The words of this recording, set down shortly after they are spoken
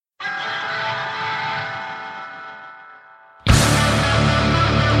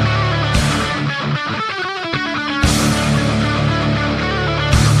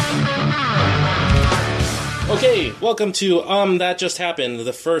Okay, welcome to That Just Happened,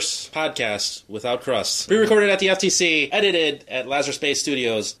 the first podcast without crust. Pre-recorded at the FTC, edited at Lazarus Space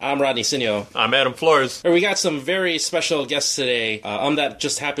Studios. I'm Rodney Sinio. I'm Adam Flores. We got some very special guests today. That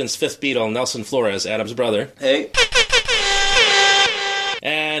Just Happened's fifth Beatle, Nelson Flores, Adam's brother. Hey.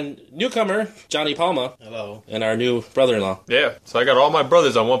 And newcomer, Johnny Palma. Hello. And our new brother-in-law. Yeah, so I got all my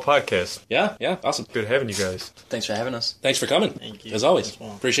brothers on one podcast. Yeah, awesome. Good having you guys. Thanks for having us. Thanks for coming. Thank you. As always.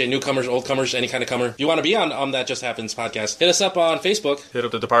 Well. Appreciate newcomers, old comers, any kind of comer. If you want to be on That Just Happens podcast, hit us up on Facebook. Hit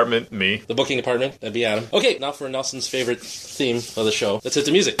up the department, me. The booking department, that'd be Adam. Okay, now for Nelson's favorite theme of the show. Let's hit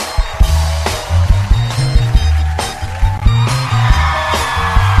the music.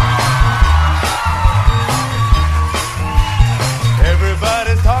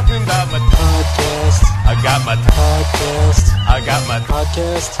 Everybody's talking about my podcast. I got my podcast. I got my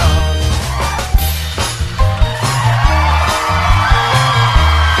podcast.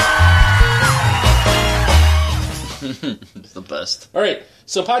 It's the best. All right,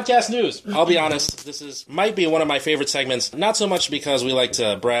 so podcast news. I'll be honest, this might be one of my favorite segments. Not so much because we like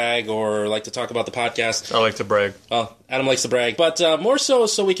to brag or like to talk about the podcast. I like to brag. Well, Adam likes to brag, but more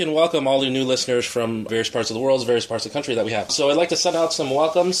so we can welcome all the new listeners from various parts of the world, various parts of the country that we have. So I'd like to send out some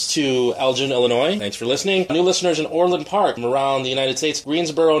welcomes to Elgin, Illinois. Thanks for listening. New listeners in Orland Park from around the United States.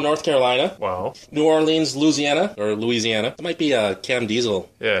 Greensboro, North Carolina. Wow. New Orleans, Louisiana. It might be Cam Diesel.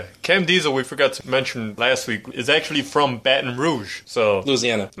 Yeah. Cam Diesel, we forgot to mention last week, is actually from Baton Rouge. So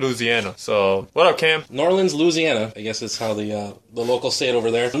Louisiana. So, what up, Cam? New Orleans, Louisiana. I guess it's how the locals say it over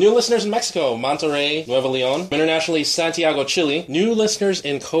there. New listeners in Mexico, Monterrey, Nuevo Leon. Internationally, Santiago, Chile. New listeners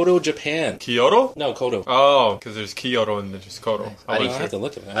in Koto, Japan. Kyoto? No, Koto. Oh, because there's Kyoto and there's Koto. I have to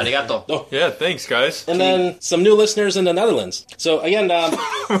look at that. Arigato. Oh. Yeah, thanks, guys. And then some new listeners in the Netherlands. So, again, We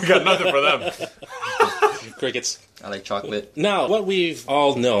got nothing for them. crickets. I like chocolate. Now, what we've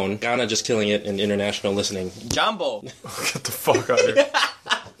all known, Ghana just killing it in international listening. Jumbo. Get the fuck out of here.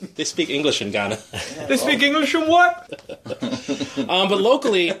 They speak English in Ghana. They speak English and what? But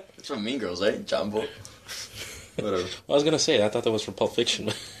locally, It's from Mean Girls, right? Jumbo. Whatever. I was going to say, I thought that was from Pulp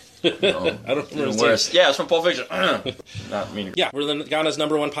Fiction. No. I don't remember. Even worse. Yeah, it's from Pulp Fiction. Not Mean Girls. Yeah, we're Ghana's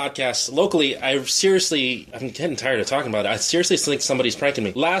number one podcast. Locally, I'm getting tired of talking about it. I seriously think somebody's pranking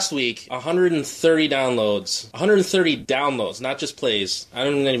me. Last week, 130 downloads. 130 downloads, not just plays.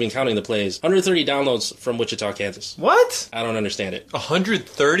 I'm not even counting the plays. 130 downloads from Wichita, Kansas. What? I don't understand it.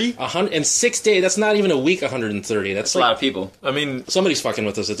 130? In 6 days, that's not even a week, 130. That's That's a lot of people. I mean, somebody's fucking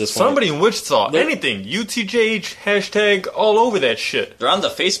with us at this point. somebody in Wichita, anything, UTJH, hashtag, all over that shit. They're on the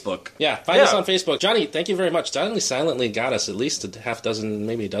Facebook. Yeah, find us on Facebook. Johnny, thank you very much. Johnny silently got us at least a half dozen,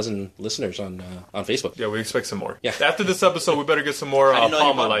 maybe a dozen listeners on Facebook. Yeah, we expect some more. Yeah. After this episode, we better get some more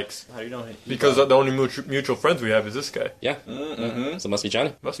Palma likes. How do you know him? Because the only mutual friends we have is this guy. Yeah. So it must be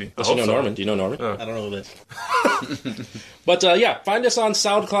Johnny. Must be. Unless you know Norman. Do you know Norman? I don't know who that is. But yeah, find us on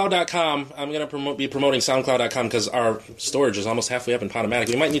SoundCloud.com. I'm going to be promoting SoundCloud.com because our storage is almost halfway up in Potomatic.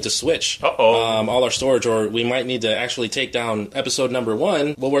 We might need to switch all our storage, or we might need to actually take down episode number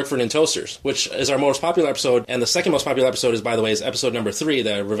 1. We'll work for Toasters, which is our most popular episode, and the second most popular episode is, by the way, is episode number 3,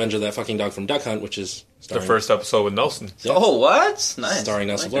 the Revenge of that Fucking Dog from Duck Hunt, which is The first episode with Nelson. Yeah. Oh, what? Nice. Starring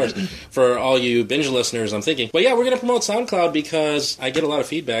Nelson Flores. For all you binge listeners, I'm thinking. But yeah, we're going to promote SoundCloud because I get a lot of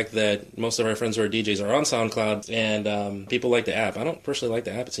feedback that most of our friends who are DJs are on SoundCloud, and people like the app. I don't personally like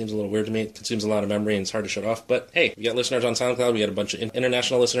the app. It seems a little weird to me. It consumes a lot of memory, and it's hard to shut off. But hey, we got listeners on SoundCloud. We got a bunch of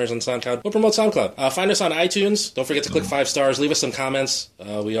international listeners on SoundCloud. We'll promote SoundCloud. Find us on iTunes. Don't forget to click 5 stars. Leave us some comments.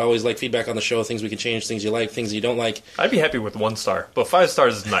 We always like feedback on the show, things we can change, things you like, things you don't like. I'd be happy with 1 star, but 5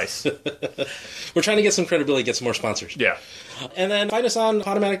 stars is nice. We're trying to get some credibility, get some more sponsors. Yeah. And then find us on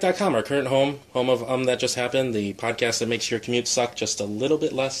Automatic.com, our current home of That Just Happened, the podcast that makes your commute suck just a little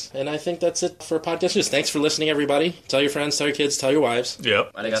bit less. And I think that's it for podcast news. Thanks for listening, everybody. Tell your friends, tell your kids, tell your wives.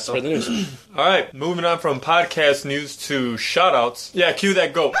 Yep. Spread the news. All right, moving on from podcast news to shout-outs. Yeah, cue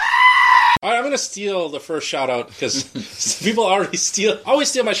that goat. All right, I'm going to steal the first shout-out because people always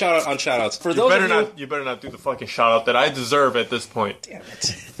steal my shout-out on shout-outs. For those of you... You better not do the fucking shout-out that I deserve at this point. Damn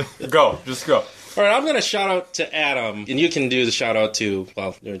it. Go. Just go. All right, I'm going to shout out to Adam, and you can do the shout out to,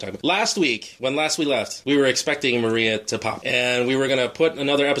 well, we were talking about. Last week, when last we left, we were expecting Maria to pop, and we were going to put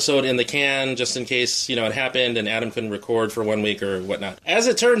another episode in the can just in case, it happened and Adam couldn't record for 1 week or whatnot. As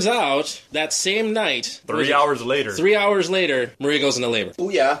it turns out, that same night... 3 hours later. 3 hours later, Maria goes into labor. Oh,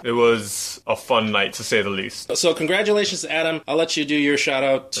 yeah. It was a fun night, to say the least. So congratulations to Adam. I'll let you do your shout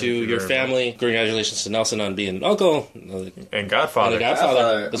out to your family. Congratulations to Nelson on being uncle. And Godfather. And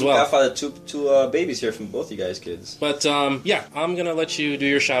Godfather as well. Godfather to babies here from both you guys' kids. But, yeah, I'm going to let you do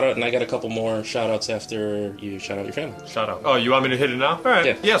your shout-out, and I got a couple more shout-outs after you shout-out your family. Shout-out. Oh, you want me to hit it now? All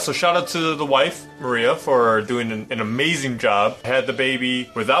right. Yeah, so shout-out to the wife, Maria, for doing an amazing job. Had the baby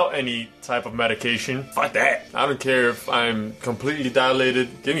without any type of medication. Fuck that. I don't care if I'm completely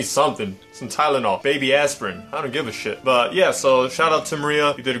dilated. Give me something. Some Tylenol. Baby aspirin. I don't give a shit. But yeah, so shout out to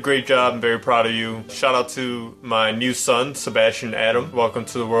Maria. You did a great job. I'm very proud of you. Shout out to my new son, Sebastian Adam. Welcome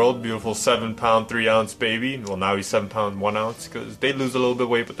to the world. Beautiful 7-pound, 3-ounce baby. Well, now he's 7 pounds, 1 ounce because they lose a little bit of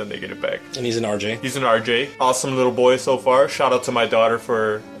weight, but then they get it back. And he's an RJ. He's an RJ. Awesome little boy so far. Shout out to my daughter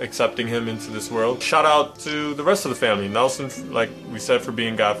for accepting him into this world. Shout out to the rest of the family. Nelson, like we said, for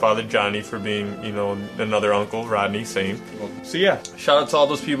being godfather. Johnny for being, you know, another uncle. Rodney, same. So yeah, shout out to all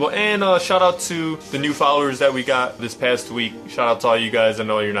those people. And shout out to the new followers that we got this past week. Shout out to all you guys. I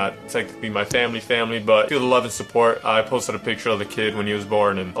know you're not technically my family, but feel the love and support. I posted a picture of the kid when he was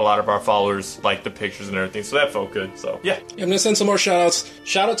born, and a lot of our followers liked the pictures and everything, so that felt good. So yeah. I'm gonna send some more shout outs.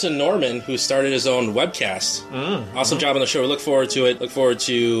 Shout out to Norman, who started his own webcast. Awesome job on the show. We look forward to it. Look forward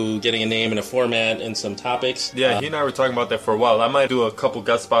to getting a name and a format and some topics. Yeah, he and I were talking about that for a while. I might do a couple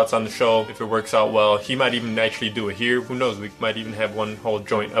guest spots on the show if it works out well. He might even actually do it here. Who knows? We might even have one whole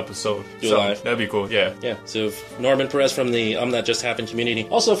joint episode. That'd be cool. Yeah. Yeah. So Norman Perez from the That Just Happened community.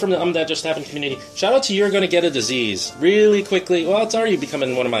 Also from the That Just Happened community. Shout out to You're Gonna Get a Disease. Really quickly. Well, it's already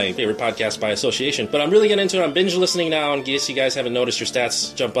becoming one of my favorite podcasts by association. But I'm really getting into it. I'm binge listening now. In case you guys haven't noticed your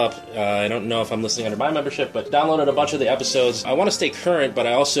stats jump up. I don't know if I'm listening under my membership, but downloaded a bunch of the episodes. I want to stay current, but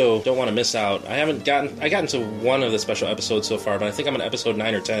I also don't want to miss out. I got into one of the special episodes so far, but I think I'm on episode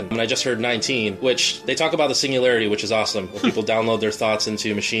 9 or 10. And I just heard 19, which they talk about the singularity, which is awesome. Where people download their thoughts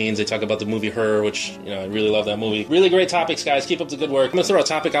into machines. They talk about the movie Her, which, you know, I really love that movie. Really great topics, guys. Keep up the good work. I'm going to throw a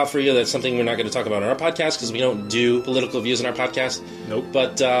topic out for you that's something we're not going to talk about on our podcast because we don't do political views in our podcast. Nope.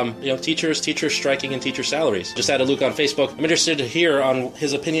 But, you know, teachers striking and teacher salaries. Just added Luke on Facebook. I'm interested to hear on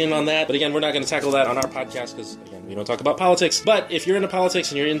his opinion on that. But again, we're not going to tackle that on our podcast because, again, we don't talk about politics. But if you're into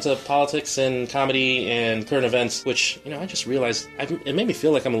politics and you're into politics and comedy and current events, which, you know, I just realized it made me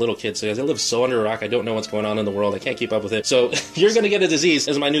feel like I'm a little kid. So I live so under a rock, I don't know what's going on in the world. I can't keep up with it. So You're Gonna Get a Disease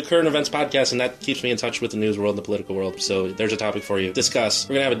is my new current events podcast, and that keeps me in touch with the news world and the political world. So there's a topic for you. Discuss.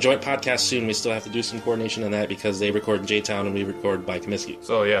 We're going to have a joint podcast soon. We still have to do some coordination on that because they record in J-Town and we record by Comiskey.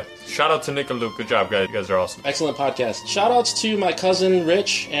 So yeah, shout out to Nick and Luke. Good job, guys. You guys are awesome. Excellent podcast. Shout outs to my cousin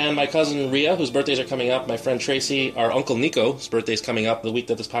Rich and my cousin Rhea, whose birthdays are coming up. My friend Tracy, our uncle Nico, whose birthday's coming up the week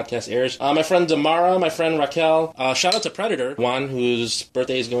that this podcast airs. My friend Damara, my friend Raquel. Shout out to Predator, Juan, whose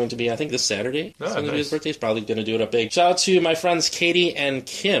birthday is going to be, I think, this Saturday. It's going to be his birthday. He's probably going to do it up big. Shout out to my friends Katie and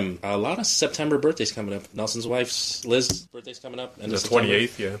Kim. A lot of September birthdays coming up. Nelson's wife's Liz's birthday's coming up. The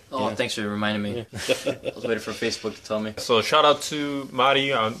 28th, yeah. Oh, yeah. Thanks for reminding me. I was waiting for Facebook to tell me. So shout out to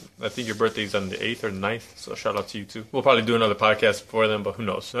Mari. I think your birthday's on the 8th or the 9th, so shout out to you too. We'll probably do another podcast before then, but who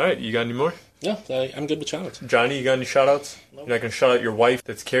knows. All right, you got any more? Yeah, I'm good with shout-outs. Johnny, you got any shout-outs? Nope. You're not going to shout out your wife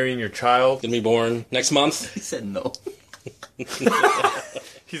that's carrying your child? Gonna be born next month? He said no.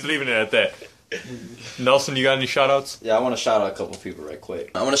 He's leaving it at that. Nelson, you got any shout-outs? Yeah, I want to shout out a couple people right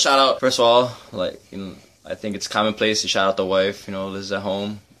quick. I want to shout out, first of all, I think it's commonplace to shout out the wife, Liz at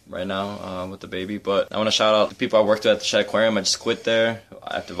home right now with the baby. But I want to shout out the people I worked with at the Shed Aquarium. I just quit there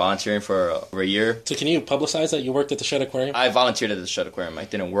after volunteering for over a year. So can you publicize that you worked at the Shed Aquarium? I volunteered at the Shed Aquarium. I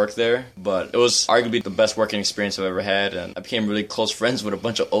didn't work there, but it was arguably the best working experience I've ever had. And I became really close friends with a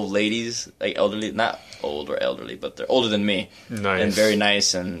bunch of old ladies, like elderly, not old or elderly, but they're older than me. Nice. And very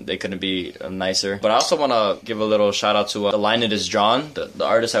nice, and they couldn't be nicer. But I also want to give a little shout out to The Line It Is Drawn, the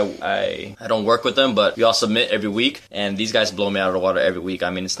artist. I don't work with them, but we all submit every week, and these guys blow me out of the water every week. I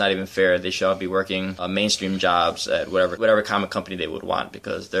mean, it's not even fair. They should all be working mainstream jobs at whatever comic company they would want,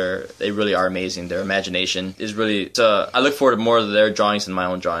 because they really are amazing. Their imagination is really... I look forward to more of their drawings than my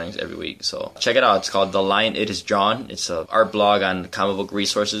own drawings every week. So check it out. It's called The Line It Is Drawn. It's an art blog on the Comic Book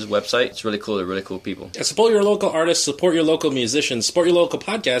Resources website. It's really cool. They're really cool people. Yeah, support your local artists, support your local musicians, support your local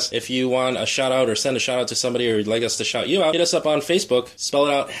podcast. If you want a shout out or send a shout out to somebody, or you'd like us to shout you out, hit us up on Facebook. Spell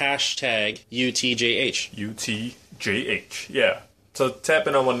it out, hashtag UTJH. UTJH, yeah. So tap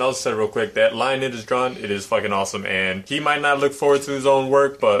in on what Nelson said real quick. That Line It Is Drawn, it is fucking awesome. And he might not look forward to his own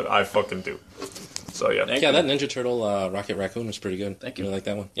work, but I fucking do. So yeah. Yeah, that Ninja Turtle Rocket Raccoon was pretty good. Thank you. I really like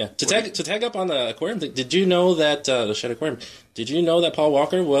that one. Yeah. To tag up on the aquarium thing, did you know that the Shed Aquarium? Did you know that Paul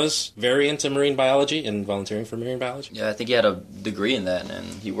Walker was very into marine biology and volunteering for marine biology? Yeah, I think he had a degree in that, and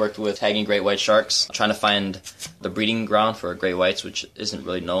he worked with tagging great white sharks, trying to find the breeding ground for great whites, which isn't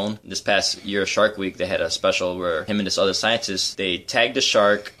really known. This past year, Shark Week, they had a special where him and this other scientist, they tagged a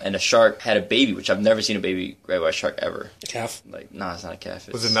shark, and the shark had a baby, which I've never seen a baby great white shark ever. A calf? Like, nah, it's not a calf.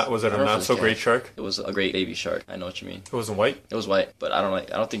 Was it a not so great shark? It was a great baby shark. I know what you mean. It wasn't white? It was white, but I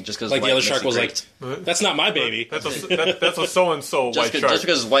don't think just because Like white the other makes shark it was great. like, that's not my baby. That's a so-and-so white shark. Just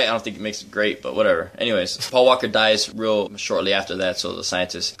because it's white, I don't think it makes it great, but whatever. Anyways, Paul Walker dies real shortly after that, so the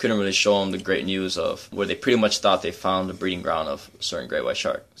scientists couldn't really show him the great news of where they pretty much thought they found the breeding ground of a certain great white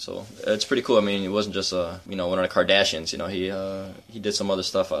shark. So it's pretty cool. I mean, it wasn't just one of the Kardashians. He did some other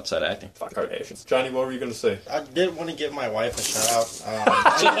stuff outside acting. Fuck Kardashians. Johnny, what were you gonna say? I did want to give my wife a shout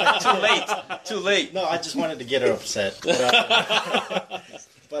out. Too late. No, I just wanted to get her upset.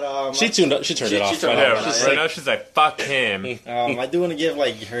 But She turned it off. Right now she's like, fuck him. I do want to give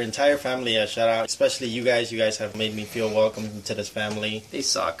her entire family a shout out, especially you guys. You guys have made me feel welcome into this family. They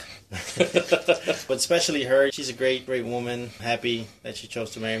suck. But especially her. She's a great woman. Happy that she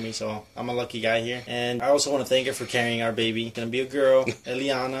chose to marry me, so I'm a lucky guy here. And I also want to thank her for carrying our baby. Gonna be a girl,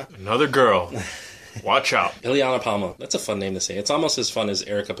 Eliana. Another girl. Watch out. Ileana Palma. That's a fun name to say. It's almost as fun as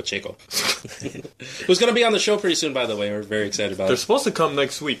Erica Pacheco. Who's going to be on the show pretty soon, by the way. We're very excited about They're it. supposed to come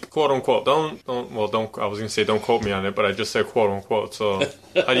next week, quote unquote. Don't, I was going to say don't quote me on it, but I just said quote unquote. So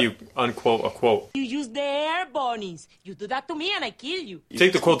how do you unquote a quote? You use the air bunnies. You do that to me and I kill you.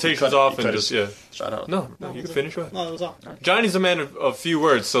 Take the quotations off and just, Shout out. No, you can finish it. No, that was all. Johnny's a man of few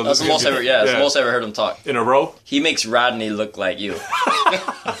words, so That's the most ever. Yeah, that's the most I ever heard him talk. In a row? He makes Rodney look like you.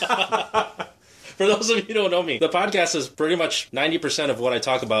 For those of you who don't know me, the podcast is pretty much 90% of what I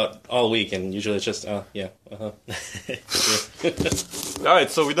talk about all week, and usually it's just, All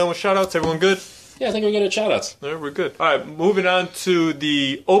right, so we done with shout-outs? Everyone good? Yeah, I think we're good at shout-outs. All right, we're good. All right, moving on to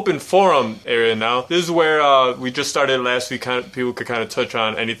the open forum area now. This is where we just started last week. People could kind of touch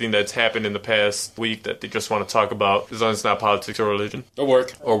on anything that's happened in the past week that they just want to talk about, as long as it's not politics or religion. Or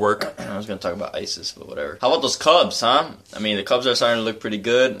work. I was going to talk about ISIS, but whatever. How about those Cubs, huh? I mean, the Cubs are starting to look pretty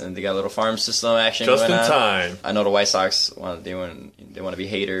good, and they got a little farm system action Just going in on. time. I know the White Sox, they want to be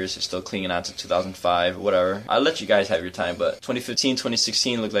haters. They're still clinging on to 2005, whatever. I'll let you guys have your time, but 2015,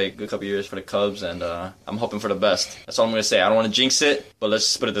 2016 looked like a good couple years for the Cubs, and I'm hoping for the best. That's all I'm going to say. I don't want to jinx it, but let's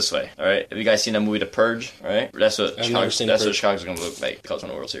just put it this way, all right? Have you guys seen that movie, The Purge, all right? That's what Chicago's going to look like. Cubs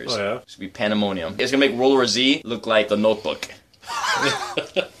win the World Series. Oh, yeah? It's going to be pandemonium. It's going to make World War Z look like The Notebook.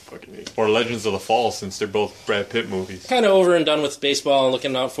 Or Legends of the Fall, since they're both Brad Pitt movies. Kind of over and done with baseball and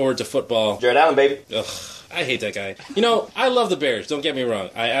looking out forward to football. Jared Allen, baby. Ugh, I hate that guy. I love the Bears. Don't get me wrong.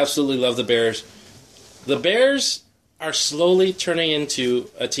 I absolutely love the Bears. The Bears are slowly turning into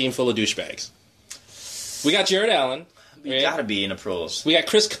a team full of douchebags. We got Jared Allen. You gotta be in the pros. We got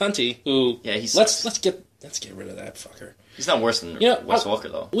Chris Cunty, who he sucks. let's get rid of that fucker. He's not worse than Wes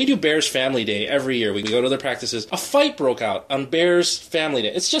Welker, though. We do Bears Family Day every year. We go to their practices. A fight broke out on Bears Family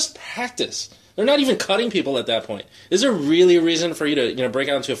Day. It's just practice. They're not even cutting people at that point. Is there really a reason for you to break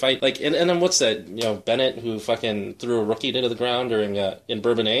out into a fight? And then what's that? Bennett, who fucking threw a rookie into the ground during in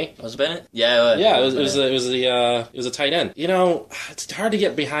Bourbonnais. Was it Bennett? Yeah. It was a tight end. It's hard to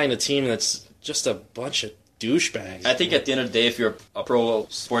get behind a team that's just a bunch of douchebags. I think at the end of the day, if you're a pro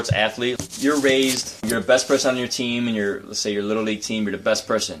sports athlete, you're the best person on your team, and let's say your little league team, you're the best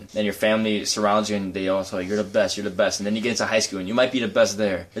person. Then your family surrounds you, and they all say, you're the best. And then you get into high school, and you might be the best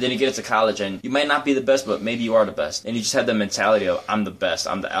there. But then you get into college, and you might not be the best, but maybe you are the best. And you just have the mentality of, I'm the best,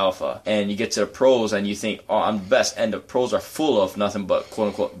 I'm the alpha. And you get to the pros, and you think, oh, I'm the best. And the pros are full of nothing but, quote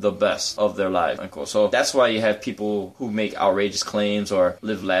unquote, the best of their lives, unquote. So that's why you have people who make outrageous claims or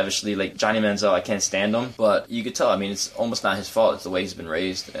live lavishly, like Johnny Manziel. I can't stand him. But you could tell, I mean, it's almost not his fault. It's the way he's been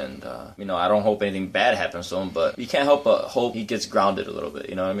raised. And, I don't hope anything bad happens to him, but you can't help but hope he gets grounded a little bit.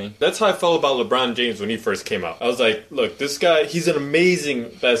 You know what I mean? That's how I felt about LeBron James when he first came out. I was like, look, this guy, he's an amazing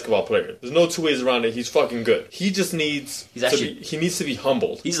basketball player. There's no two ways around it. He's fucking good. He just needs he needs to be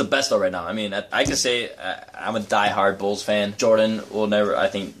humbled. He's the best, though, right now. I mean, I can say I'm a diehard Bulls fan. Jordan will never, I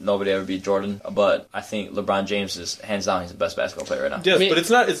think nobody ever beat Jordan, but I think LeBron James is, hands down, he's the best basketball player right now. Yes, but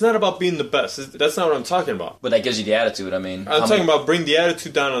it's not about being the best. That's not what I'm talking about. about? But that gives you the attitude. I mean, I'm talking about bring the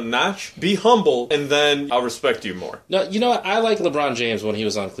attitude down a notch, be humble, and then I'll respect you more. No, you know what? I like LeBron James when he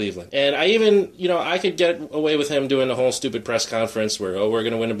was on Cleveland. And I even, I could get away with him doing the whole stupid press conference where, we're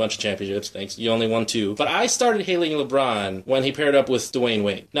going to win a bunch of championships. Thanks. You only won 2. But I started hailing LeBron when he paired up with Dwayne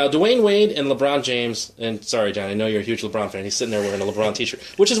Wade. Now, Dwayne Wade and LeBron James, and sorry, John, I know you're a huge LeBron fan. He's sitting there wearing a LeBron t-shirt,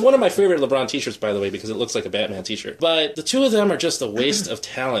 which is one of my favorite LeBron t-shirts, by the way, because it looks like a Batman t-shirt. But the two of them are just a waste of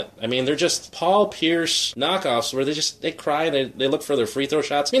talent. I mean, they're just Paul Pierce knockoffs where they cry and they look for their free throw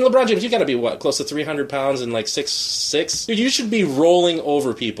shots. I mean, LeBron James, you got to be, close to 300 pounds and like 6'6"? Dude, you should be rolling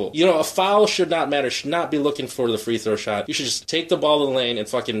over people. A foul should not matter, should not be looking for the free throw shot. You should just take the ball to the lane and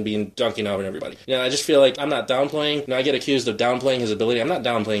fucking be dunking over everybody. I just feel like I'm not downplaying. I get accused of downplaying his ability. I'm not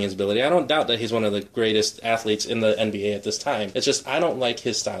downplaying his ability. I don't doubt that he's one of the greatest athletes in the NBA at this time. It's just I don't like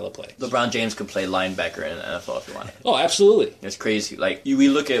his style of play. LeBron James could play linebacker in the NFL if you want. Oh, absolutely. It's crazy. Like,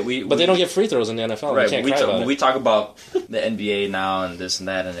 but they don't get free throws in the NFL. Right. We talk about the NBA now and this and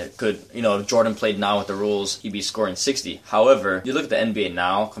that, and it could, if Jordan played now with the rules, he'd be scoring 60. However, you look at the NBA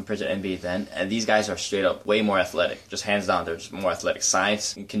now compared to the NBA then, and these guys are straight up way more athletic. Just hands down, they're just more athletic.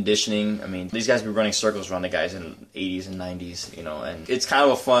 Science and conditioning. I mean, these guys be running circles around the guys in the 80s and 90s, and it's kind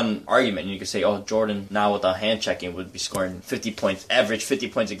of a fun argument. You could say, Jordan now with the hand checking would be scoring 50 points, average 50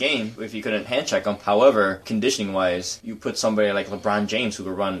 points a game if you couldn't hand check him. However, conditioning wise, you put somebody like LeBron James who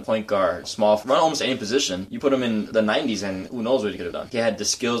could run point guard, run almost any position. You put him in the 90s and who knows what he could have done. He had the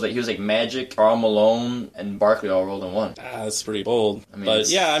skills that he was like Magic, Karl Malone, and Barkley all rolled in one. That's pretty bold.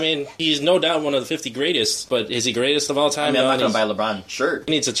 He's no doubt one of the 50 greatest, but is he greatest of all time? I'm not going to buy a LeBron shirt.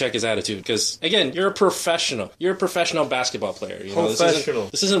 He needs to check his attitude because, again, you're a professional. You're a professional basketball player. Professional.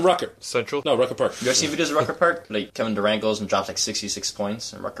 This isn't Rucker. Central? No, Rucker Park. You ever seen videos of Rucker Park? Like Kevin Durant goes and drops like 66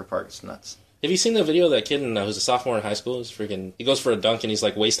 points in Rucker Park. It's nuts. Have you seen the video of that kid who's a sophomore in high school? He goes for a dunk and he's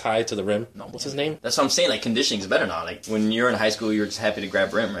like waist high to the rim. No, what's his name? That's what I'm saying. Like, conditioning is better now. Like, when you're in high school, you're just happy to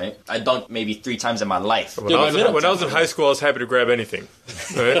grab rim, right? I dunked maybe 3 times in my life. When I was in high school, I was happy to grab anything,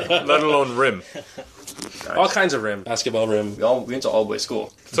 right? Let alone rim. All kinds of rim. Basketball rim. We went to all-boys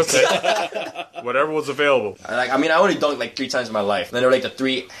school. It's okay. Whatever was available. I only dunked like 3 times in my life. And then they were like the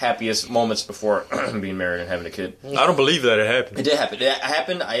 3 happiest moments before being married and having a kid. I don't believe that it happened. It did happen. It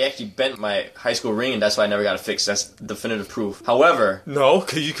happened. I actually bent my high school ring, and that's why I never got it fixed. That's definitive proof. However... No,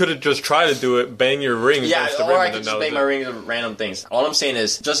 because you could have just tried to do it, bang your ring against the rim. Or I could just bang my ring with random things. All I'm saying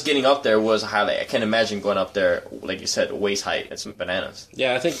is, just getting up there was a highlight. I can't imagine going up there, like you said, waist height. It's bananas.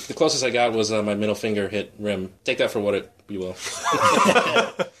 Yeah, I think the closest I got was my middle finger hit rim. Take that for what you will.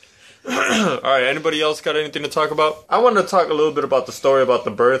 Alright, anybody else got anything to talk about? I want to talk a little bit about the story about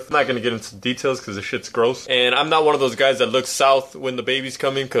the birth. I'm not going to get into details because the shit's gross. And I'm not one of those guys that looks south when the baby's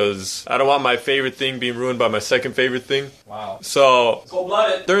coming because I don't want my favorite thing being ruined by my second favorite thing. Wow. So,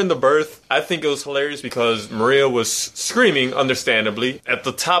 cold-blooded. During the birth, I think it was hilarious because Maria was screaming, understandably, at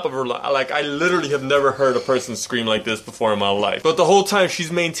the top of her lungs. Like, I literally have never heard a person scream like this before in my life. But the whole time,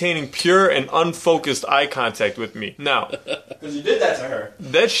 she's maintaining pure and unfocused eye contact with me. Now, because you did that to her.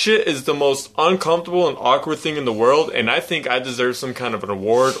 That shit is the most uncomfortable and awkward thing in the world, and I think I deserve some kind of an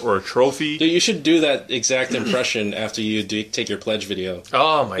award or a trophy. Dude, you should do that exact impression after you take your pledge video.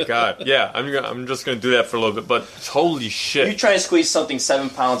 Oh my god, yeah, I'm just gonna do that for a little bit, but holy shit. You try and squeeze something 7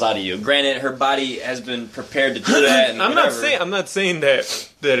 pounds out of you. Granted, her body has been prepared to do that. And I'm not saying that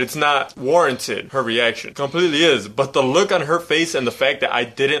it's not warranted, her reaction. Completely is, but the look on her face and the fact that I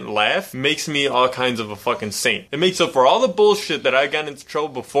didn't laugh makes me all kinds of a fucking saint. It makes up for all the bullshit that I got into trouble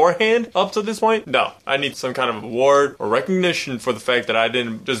beforehand up to this point. No, I need some kind of award or recognition for the fact that I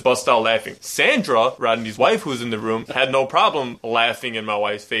didn't just bust out laughing. Sandra, Rodney's wife who's in the room, had no problem laughing in my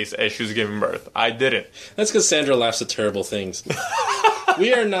wife's face as she was giving birth. I didn't. That's because Sandra laughs at terrible things.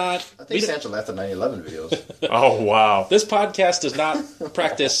 We are not... I think Sandra laughed at 9/11 videos. Oh, wow. This podcast does not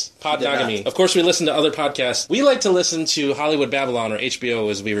practice podogamy. Of course, we listen to other podcasts. We like to listen to Hollywood Babylon, or HBO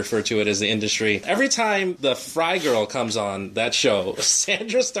as we refer to it as the industry. Every time the Fry Girl comes on that show,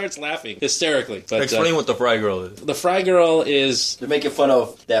 Sandra starts laughing hysterically. But, explain what the Fry Girl is. The Fry Girl is... They're making fun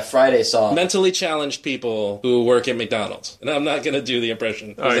of that Friday song. Mentally challenged people who work at McDonald's. And I'm not going to do the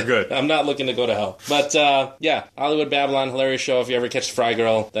impression. All right, good. I'm not looking to go to hell. But, yeah, Hollywood Babylon, hilarious show. If you ever catch the Fry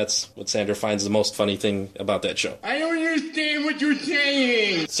Girl, that's what Sandra finds the most funny thing about that show. I don't understand what you're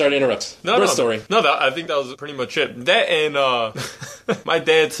saying. Sorry to interrupt. No, story. No, I think that was pretty much it. That and My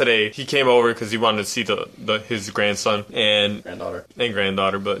dad today, he came over because he wanted to see his grandson and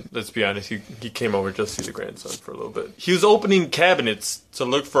granddaughter, but let's be honest, he came over just to see the grandson for a little bit. He was opening cabinets to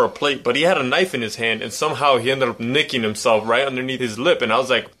look for a plate, but he had a knife in his hand, and somehow he ended up nicking himself right underneath his lip, and I was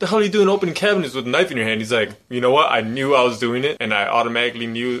like, what the hell are you doing opening cabinets with a knife in your hand? He's like, you know what, I knew I was doing it, and I automatically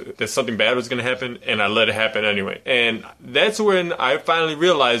knew that something bad was going to happen, and I let it happen anyway. And that's when I finally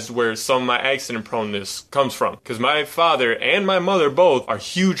realized where some of my accident proneness comes from, because my father and my mother both are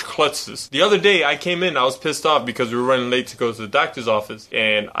huge klutzes. The other day I came in, I was pissed off because we were running late to go to the doctor's office,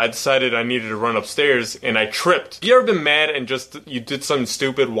 and I decided I needed to run upstairs, and I tripped. You ever been mad and just you did something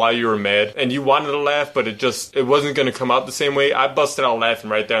stupid while you were mad, and you wanted to laugh, but it wasn't going to come out the same way? I busted out laughing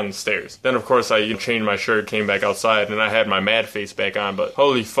right down the stairs. Then of course I changed my shirt, came back outside, and I had my mad face back on, but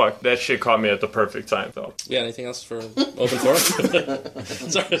holy fuck, that shit caught me at the perfect time though. Yeah, anything else for open forum?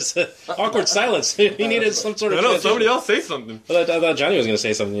 Sorry, awkward silence. He needed some sort of... No, somebody else say something. I thought Johnny was going to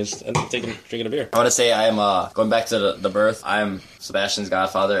say something. You just ended up drinking a beer. I want to say I am, going back to the birth, I'm Sebastian's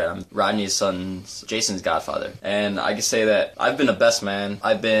godfather, and I'm Rodney's son, Jason's godfather. And I can say that I've been a best man.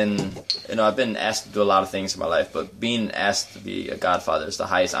 I've been asked to do a lot of things in my life, but being asked to be a godfather is the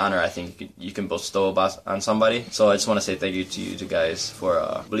highest honor I think you can bestow on somebody. So I just want to say thank you to you two guys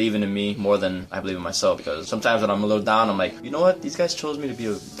for believing in me more than I believe in myself, because sometimes when I'm a little down, I'm like, you know what, these guys chose me to be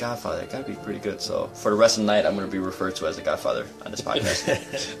a godfather. I gotta be pretty good. So for the rest of the night, I'm going to be referred to as a godfather on this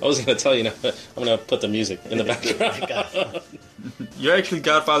podcast. I was going to tell you, I'm going to put the music in the background. You're actually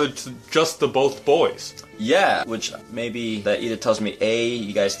godfather to just the both boys. Yeah, which maybe that either tells me A,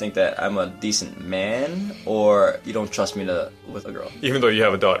 you guys think that I'm a decent man, or you don't trust me with a girl. Even though you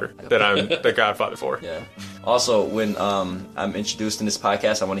have a daughter that I'm the godfather for. Yeah. Also, when I'm introduced in this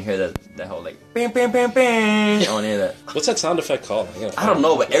podcast, I want to hear that whole like bam bam bam bam. I want to hear that. What's that sound effect called? I don't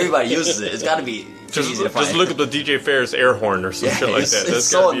know, but everybody uses it. It's got to be easy to find. Just look up the DJ Ferris air horn or some shit like that. That's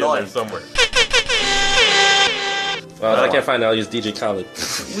so gotta be annoying. in there somewhere. Well, if I can't find it, I'll use DJ Khaled.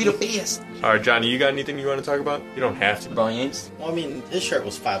 We the best. All right, Johnny, you got anything you want to talk about? You don't have to. LeBron James? Well, I mean, this shirt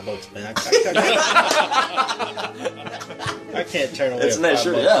was $5, man. I can't turn away. It's a nice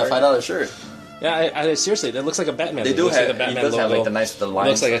shirt. Yeah, $5 shirt. Yeah, I seriously, it looks like a Batman. They do have. Like the Batman he does logo. have like the nice the lines. It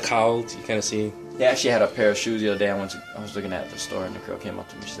looks like a cowl. You kind of see. He actually had a pair of shoes the other day. I was looking at the store, and the girl came up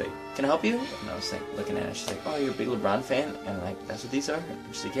to me. She's like, "Can I help you?" And I was like, looking at it. She's like, "Oh, you're a big LeBron fan?" And I'm like, "That's what these are?" And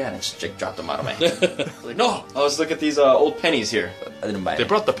she's like, "Yeah." And she dropped them out of my hand. I was like, "No, I was looking at these old pennies here." But I didn't buy They any.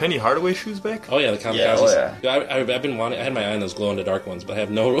 brought the Penny Hardaway shoes back? Oh yeah, the kamikazes. Yeah, oh, yeah. I've been wanting. I had my eye on those glow in the dark ones, but I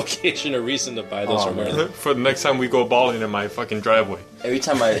have no occasion or reason to buy those or wear them. For the next time we go balling in my fucking driveway. Every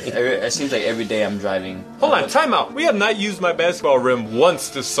time it seems like every day I'm driving. Hold on, time out. We have not used my basketball rim once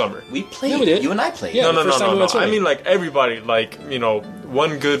this summer. We played. Yeah, we did. You and I played. Yeah. No. the first time we went I swimming. mean, like, everybody, like,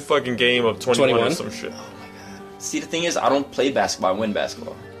 one good fucking game of 21 or 21? some shit. See, the thing is, I don't play basketball. I win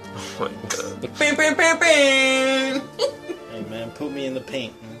basketball. Oh my God. Bam, bam, bam, bam. Hey, man, put me in the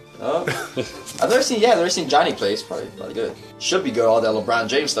paint, man. Oh. I've never seen Johnny play. It's probably good. Should be good. All that LeBron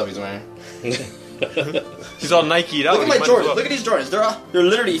James stuff he's wearing. He's all Nike'd out. Look at my He might as Jordans. well. Look at these Jordans. They're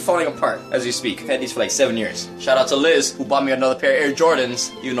literally falling apart as we speak. I've had these for like 7 years. Shout out to Liz, who bought me another pair of Air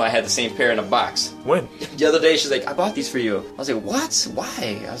Jordans, even though I had the same pair in a box. When? The other day, she's like, "I bought these for you." I was like, "What?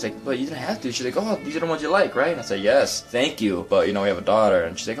 Why?" I was like, "But you didn't have to." She's like, "Oh, these are the ones you like, right?" And I said, "Yes, thank you. But we have a daughter."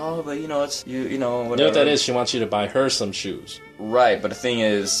 And she's like, "Oh, but it's whatever." You know what that is? She wants you to buy her some shoes. Right, but the thing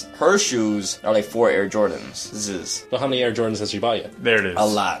is, her shoes are like 4 Air Jordans. This is So how many Air Jordans has she bought you? There it is. a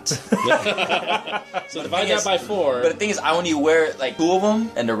lot. So divide that by 4. But the thing is, I only wear like 2 of them,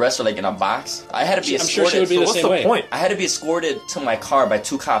 and the rest are like in a box. I had to be I'm sure escorted. she would be the What's same the way. point? I had to be escorted to my car by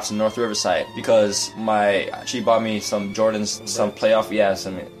 2 cops in North Riverside because she bought me some Jordans, some playoff,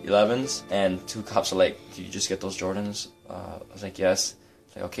 some 11s, and 2 cops are like, "Did you just get those Jordans?" I was like, "Yes."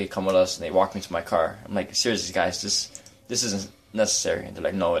 Like, "Okay, come with us," and they walked me to my car. I'm like, "Seriously, guys, this isn't necessary." And they're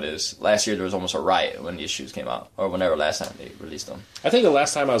like, "No, it is." Last year there was almost a riot when these shoes came out, or whenever last time they released them. I think the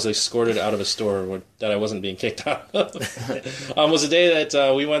last time I was escorted out of a store that I wasn't being kicked out of was the day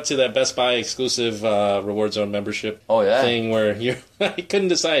that we went to that Best Buy exclusive Reward Zone membership thing where I couldn't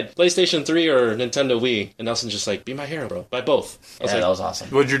decide PlayStation 3 or Nintendo Wii, and Nelson's just like, "Be my hero, bro. Buy both." I was That was awesome.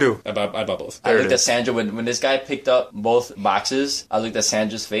 What'd you do? I bought both. I looked at Sandra when this guy picked up both boxes. I looked at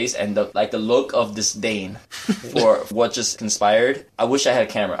Sandra's face and the look of disdain for what just conspired. tired. I wish I had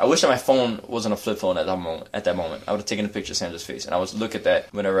a camera. I wish that my phone wasn't a flip phone at that moment. I would have taken a picture of Sandra's face, and I would look at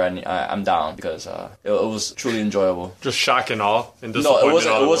that whenever I'm down, because it was truly enjoyable. Just shock and awe and No,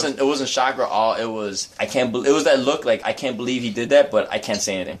 disappointment. it wasn't shock or awe. It was it was that look like I can't believe he did that, but I can't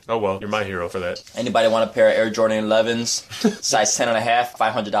say anything. Oh well, you're my hero for that. Anybody want a pair of Air Jordan 11s, size 10.5,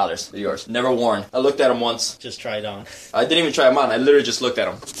 $500. They're yours. Never worn. I looked at them once. Just try it on. I didn't even try them on. I literally just looked at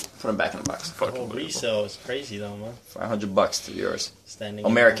them. Put them back in the box. The whole resale is crazy though, man. $500 to yours. Standing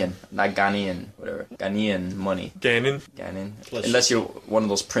American, not Ghanaian, whatever. Ghanaian money. Gannon. Plus- Unless you're one of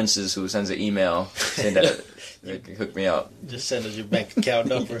those princes who sends an email saying that you can hook me up. Just send us your bank account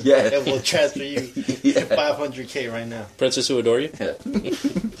number. Yeah. And we'll transfer you Yeah. $500K right now. Princess who adore you? Yeah.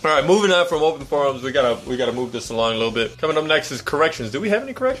 All right, moving on from open forums, we gotta move this along a little bit. Coming up next is corrections. Do we have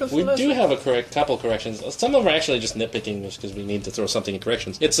any corrections? We from last do week? have a couple corrections. Some of them are actually just nitpicking just because we need to throw something in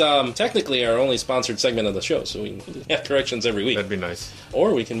corrections. It's technically our only sponsored segment of the show, so we have corrections every week. That'd be nice.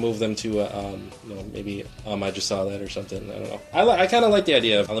 Or we can move them to, maybe I just saw that or something. I don't know. I kind of like the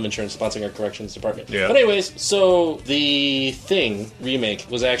idea of Palma Insurance sponsoring our corrections department. Yeah. But anyways, so the Thing remake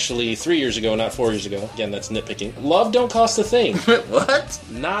was actually 3 years ago, not 4 years ago. Again, that's nitpicking. Love Don't Cost a Thing. What?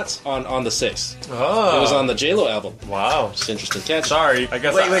 Not on the 6th. Oh. It was on the J-Lo album. Wow. Just interesting catch. Sorry, I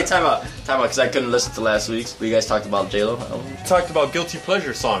guess Wait, time out, because I couldn't listen to last week's. We guys talked about J-Lo. I talked about guilty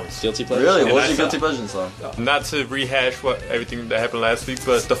pleasure songs. Guilty pleasure. Really? And What was I your thought- guilty pleasure song? Not to rehash everything that happened last week,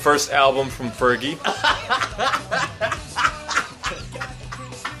 but the first album from Fergie.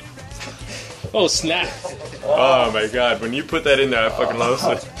 Oh, snap. Oh my god, when you put that in there, I fucking love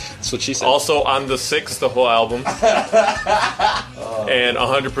it. That's what she said. Also on the 6th, the whole album. And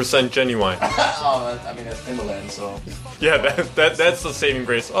 100% Genuine. Oh, I mean, that's Timbaland, so... Yeah, that's the saving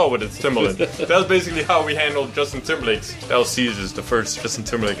grace. Oh, but it's Timbaland. That's basically how we handled Justin Timberlake's. That was Caesar's, the first Justin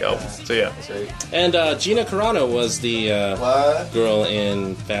Timberlake album. So yeah. And Gina Carano was the What? girl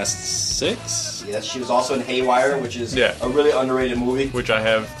in Fast 6, Yes, she was also in Haywire, which is Yeah. a really underrated movie. Which I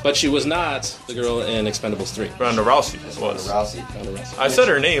have. but she was not the girl in Expendables 3. Ronda Rousey Ronda was. Rousey. Ronda Rousey. I said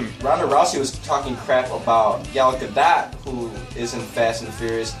her name. Ronda Rousey was talking crap about Gal Gadot, who is in Fast and the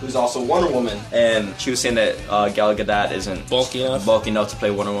Furious, who's also Wonder Woman. And she was saying that Gal Gadot isn't Bulky enough? bulky enough to play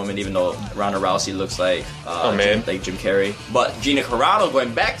Wonder Woman, even though Ronda Rousey looks like Jim Carrey. But Gina Carano,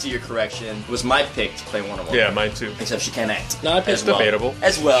 going back to your correction, was my pick to play Wonder Woman. Yeah, mine too. Except she can't act. No, I picked It's debatable.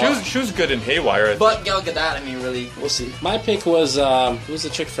 As well. She was good in Haywire. But Gal Gadot, I mean, really, we'll see. My pick was, who was the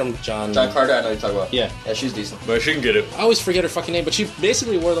chick from John Carter, I know you're talking about. Yeah. Yeah, she's decent. But she can get it. I always forget her fucking name, but she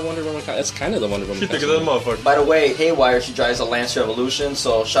basically wore the Wonder Woman costume. That's kind of the Wonder Woman She think of costume. that motherfucker. By the way, Haywire, she drives a Lancer Evolution,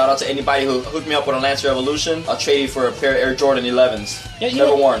 so shout out to anybody who hooked me up with a Lancer Evolution. I'll trade you for a pair of Air Jordan 11s. Yeah, you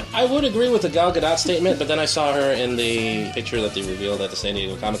Never know, worn. I would agree with the Gal Gadot statement, but then I saw her in the picture that they revealed at the San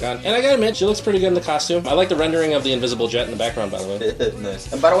Diego Comic-Con, and I gotta admit, she looks pretty good in the costume. I like the rendering of the invisible jet in the background, by the way.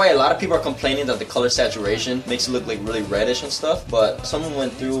 Nice. And by the way, a lot of people are complaining that the color saturation makes it look like really reddish and stuff, but someone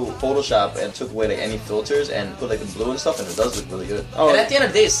went through Photoshop and took away like any filters and put like the blue and stuff, and it does look really good. Oh. And at the end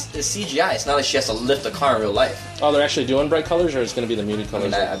of the day, it's CGI. It's not like she has to lift a car in real life. Oh, they're actually doing bright colors, or it's gonna be the muted I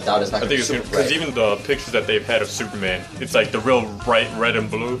colors? mean, I doubt it's not I going to think be it's super because bright. even the pictures that they've had of Superman, it's like the real bright red and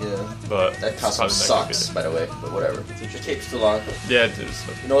blue. Yeah. But That it's costume probably not gonna be sucks, it. by the way, but whatever. It just takes too long. Yeah, it is.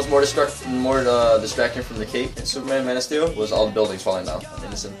 You know what's more distracting from the cape in Superman Man of Steel was all the buildings falling down.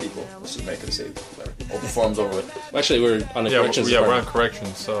 Innocent people. Superman could have saved. Whatever. Open forum's over with. Actually, we're on the Yeah, corrections we're on department.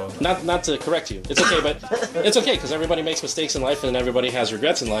 corrections, so. Not to correct you. It's okay, but it's okay because everybody makes mistakes in life and everybody has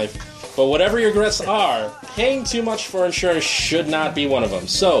regrets in life. But whatever your regrets are, paying too much for insurance should not be one of them.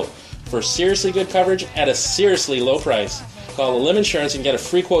 So, for seriously good coverage at a seriously low price, call Lim Insurance and get a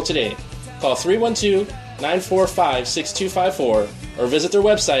free quote today. Call 312-945-6254 or visit their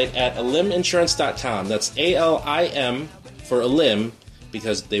website at aliminsurance.com. That's ALIM for Alim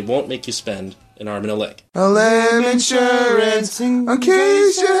because they won't make you spend an arm and a leg. Alarm insurance in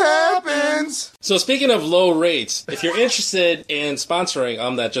case it happens. So speaking of low rates, if you're interested in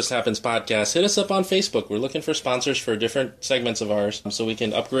sponsoring That Just Happens podcast, hit us up on Facebook. We're looking for sponsors for different segments of ours so we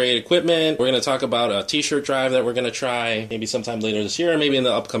can upgrade equipment. We're going to talk about a t-shirt drive that we're going to try maybe sometime later this year or maybe in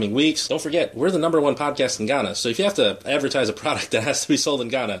the upcoming weeks. Don't forget, we're the #1 podcast in Ghana. So if you have to advertise a product that has to be sold in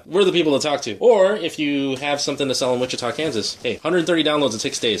Ghana, we're the people to talk to. Or if you have something to sell in Wichita, Kansas, hey, 130 downloads in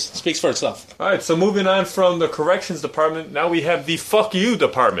 6 days. Speaks for itself. Alright, so moving on from the corrections department, now we have the fuck you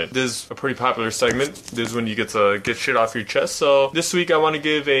department. This is a pretty popular segment. This is when you get to get shit off your chest. So this week I want to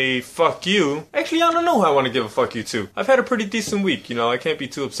give a fuck you. Actually, I don't know who I want to give a fuck you to. I've had a pretty decent week, you know, I can't be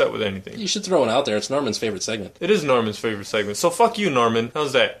too upset with anything. You should throw one out there. It's Norman's favorite segment. It is Norman's favorite segment. So fuck you, Norman.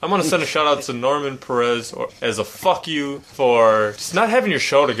 How's that? I'm gonna send a shout out to Norman Perez as a fuck you for just not having your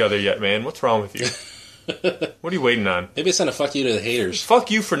show together yet, man. What's wrong with you? What are you waiting on? Maybe send a fuck you to the haters.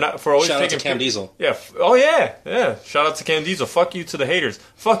 Fuck you for always Shout out taking to Cam Diesel. Yeah. Oh yeah. Shout out to Cam Diesel. Fuck you to the haters.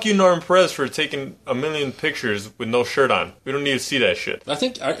 Fuck you, Norman Perez, for taking a million pictures with no shirt on. We don't need to see that shit. I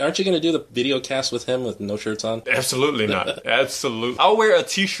think aren't you going to do the video cast with him with no shirts on? Absolutely not. Absolutely. I'll wear a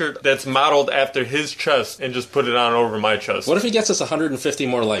t-shirt that's modeled after his chest and just put it on over my chest. What if he gets us 150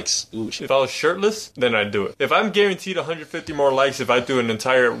 more likes? Ooh, shit. If I was shirtless, then I'd do it. If I'm guaranteed 150 more likes if I do an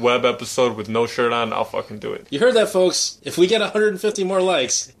entire web episode with no shirt on, I'll fucking do it. You heard that, folks. If we get 150 more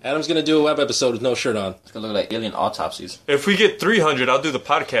likes, Adam's going to do a web episode with no shirt on. It's going to look like alien autopsies. If we get 300, I'll do the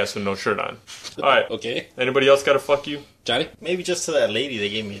podcast with no shirt on. All right. Okay. Anybody else got to fuck you? Johnny? Maybe just to that lady that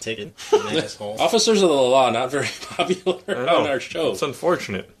gave me a ticket. Asshole. Officers of the law, not very popular on our show. It's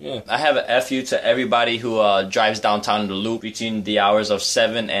unfortunate. Yeah. I have a FU to everybody who drives downtown in the loop between the hours of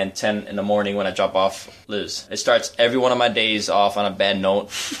 7 and 10 in the morning when I drop off Liz. It starts every one of my days off on a bad note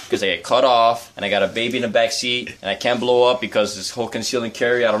because I get cut off and I got a baby in the back seat and I can't blow up because this whole conceal and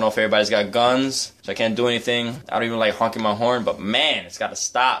carry. I don't know if everybody's got guns, so I can't do anything. I don't even like honking my horn, but man, it's got to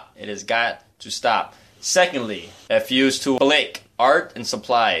stop. It has got to stop. Secondly, FUs to Blake. Art and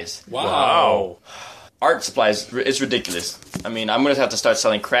supplies. Wow. Art supplies, it's ridiculous. I mean, I'm going to have to start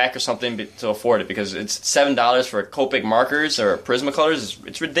selling crack or something to afford it because it's $7 for Copic markers or Prismacolors.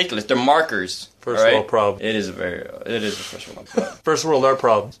 It's ridiculous. They're markers. First world problem. It is a first world problem. First world art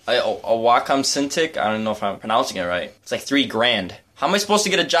problem. A Wacom Cintiq, I don't know if I'm pronouncing it right. It's like $3,000. How am I supposed to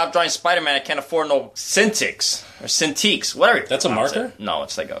get a job drawing Spider-Man? I can't afford no Cintiqs or Cintiqs, whatever. That's a marker? No,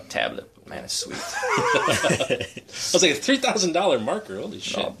 it's like a tablet. Man, it's sweet. I was like a $3,000 marker. Holy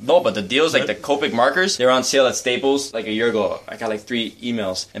shit. No, but the deals, like the Copic markers, they were on sale at Staples like a year ago. I got like 3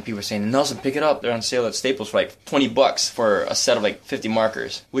 emails, and people were saying, Nelson, pick it up. They're on sale at Staples for like $20 for a set of like 50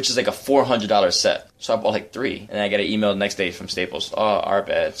 markers, which is like a $400 set. So I bought like 3, and then I got an email the next day from Staples. Oh, our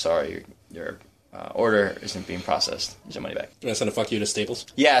bad. Sorry, your order isn't being processed. Here's your money back. You want to send a fuck you to Staples?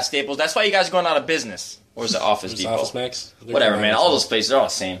 Yeah, Staples. That's why you guys are going out of business. Or is it Office Depot? Office Max? Whatever, man. All those places are all the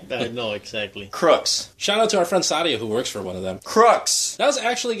same. I know, exactly. Crooks. Shout out to our friend Sadia who works for one of them. Crooks. That was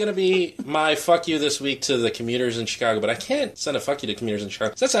actually going to be my fuck you this week to the commuters in Chicago, but I can't send a fuck you to commuters in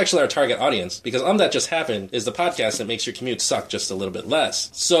Chicago. That's actually our target audience, because That Just Happened is the podcast that makes your commute suck just a little bit less.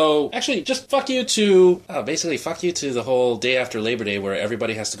 So, actually, just fuck you to the whole day after Labor Day where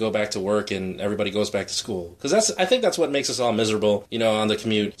everybody has to go back to work and everybody goes back to school. Because I think that's what makes us all miserable, on the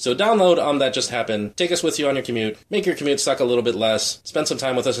commute. So download That Just Happened. Take us with you on your commute. Make your commute suck a little bit less. Spend some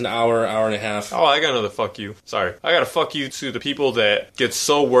time with us, an hour and a half. Oh, I got another fuck you. Sorry. I got a fuck you to the people that get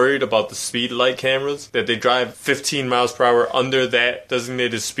so worried about the speed light cameras that they drive 15 miles per hour under that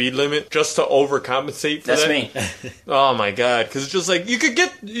designated speed limit just to overcompensate for That's that. me. Oh my god. Because it's just like,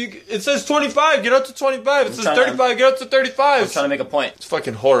 it says 25, get up to 25. It says 35, get up to 35. I'm trying to make a point. It's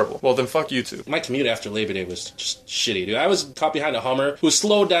fucking horrible. Well, then fuck you too. My commute after Labor Day was just shitty, dude. I was caught behind a Hummer who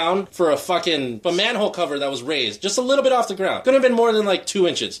slowed down for a manhole cover that was raised just a little bit off the ground. Couldn't have been more than like 2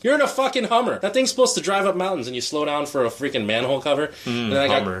 inches. You're in a fucking Hummer. That thing's supposed to drive up mountains and you slow down for a freaking manhole cover. And then I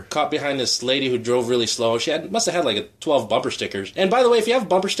got caught behind this lady who drove really slow. She must have had like 12 bumper stickers. And by the way, if you have a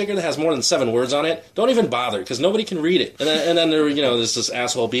bumper sticker that has more than 7 words on it, don't even bother because nobody can read it. And then there, there's this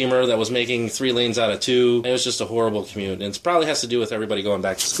asshole Beamer that was making 3 lanes out of 2. It was just a horrible commute. And it probably has to do with everybody going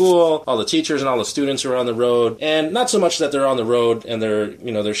back to school, all the teachers and all the students who are on the road. And not so much that they're on the road and they're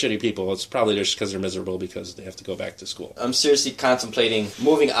shitty people. It's probably just because they're miserable because they have to go back to school. I'm seriously contemplating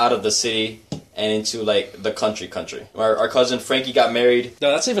moving out of the city and into like the country. Our cousin Frankie got married.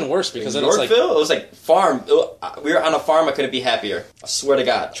 No, that's even worse because in then Yorkville, it's like it was like farm. We were on a farm. I couldn't be happier. I swear to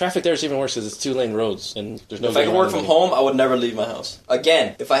God. Traffic there is even worse because it's 2-lane roads and there's no. If I could work from home, I would never leave my house.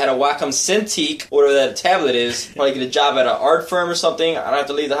 Again, if I had a Wacom Cintiq, whatever that tablet is, probably get a job at an art firm or something. I don't have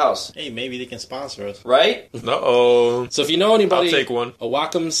to leave the house. Hey, maybe they can sponsor us, right? Uh-oh. So if you know anybody, I'll take one. A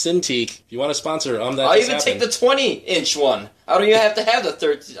Wacom Cintiq, if you want to sponsor, that I'll even take the 20-inch one. I don't even have to have the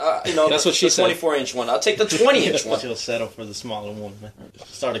 30. That's what she said. 24-inch one. I'll take the 20-inch one. She'll settle for the smaller one, man.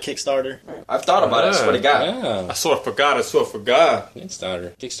 Start a Kickstarter. I've thought about it. I swear to God. Yeah. I sort of forgot.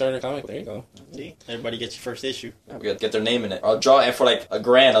 Kickstarter comic. There you go. See, everybody gets your first issue. We gotta get their name in it. I'll draw, and for like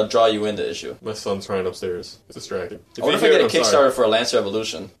 $1,000, I'll draw you in the issue. My son's crying upstairs. It's distracting. I wonder if I get a Kickstarter for a Lancer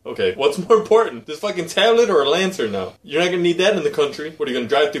Evolution. Okay, what's more important? This fucking tablet or a Lancer now? You're not gonna need that in the country. What, are you gonna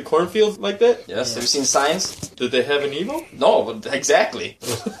drive through cornfields like that? Yes. Have you seen Signs? Did they have an Evo? No. Oh, exactly.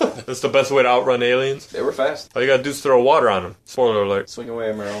 That's the best way to outrun aliens. They were fast. All you gotta do is throw water on them. Spoiler alert. Swing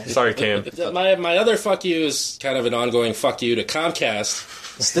away, Merrill. Sorry, Cam. My other fuck you is kind of an ongoing fuck you to Comcast.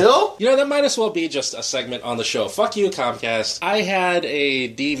 Still? You know, that might as well be just a segment on the show. Fuck you, Comcast. I had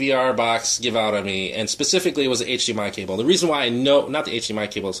a DVR box give out on me, and specifically it was an HDMI cable. The reason why I know, not the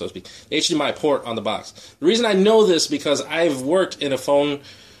HDMI cable, so to speak, the HDMI port on the box. The reason I know this because I've worked in a phone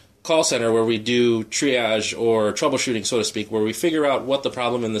call center where we do triage or troubleshooting, so to speak, where we figure out what the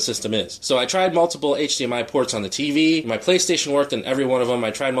problem in the system is. So I tried multiple HDMI ports on the TV. My PlayStation worked in every one of them.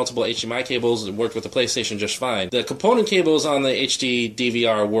 I tried multiple HDMI cables and worked with the PlayStation just fine. The component cables on the HD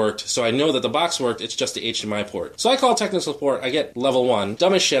DVR worked, so I know that the box worked. It's just the HDMI port. So I call technical support. I get level 1.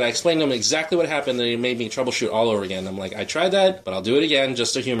 Dumb as shit. I explained to them exactly what happened, and they made me troubleshoot all over again. I'm like, I tried that, but I'll do it again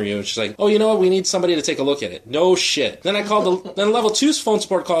just to humor you. And she's like, oh, you know what? We need somebody to take a look at it. No shit. Then I called then level 2's phone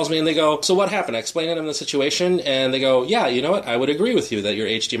support calls me, and they go, so what happened? I explained to them the situation, and they go, yeah, you know what? I would agree with you that your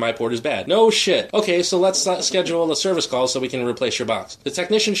HDMI port is bad. No shit. Okay, so let's schedule a service call so we can replace your box. The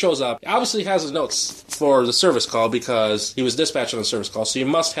technician shows up. He obviously has his notes for the service call because he was dispatched on the service call, so you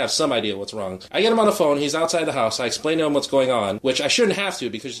must have some idea what's wrong. I get him on the phone. He's outside the house. I explain to him what's going on, which I shouldn't have to,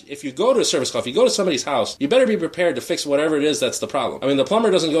 because if you go to a service call, if you go to somebody's house, you better be prepared to fix whatever it is that's the problem. I mean, the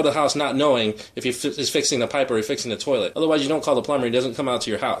plumber doesn't go to the house not knowing if he is fixing the pipe or he's fixing the toilet. Otherwise, you don't call the plumber. He doesn't come out to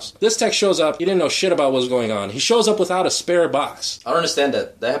your house. This tech shows up. He didn't know shit about what was going on. He shows up without a spare box. I don't understand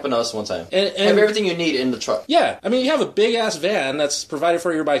that. That happened to us one time. And have everything you need in the truck. Yeah. I mean, you have a big-ass van that's provided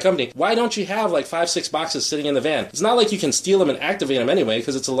for you by a company. Why don't you have like 5-6 boxes sitting in the van? It's not like you can steal them and activate them anyway,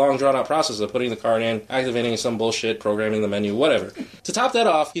 because it's a long, drawn-out process of putting the card in, activating some bullshit, programming the menu, whatever. To top that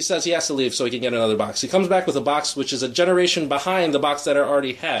off, he says he has to leave so he can get another box. He comes back with a box which is a generation behind the box that I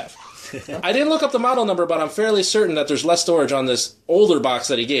already have. I didn't look up the model number, but I'm fairly certain that there's less storage on this older box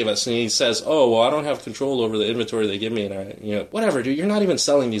that he gave us. And he says, oh, well, I don't have control over the inventory they give me. And whatever, dude, you're not even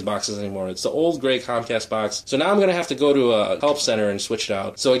selling these boxes anymore. It's the old gray Comcast box. So now I'm going to have to go to a help center and switch it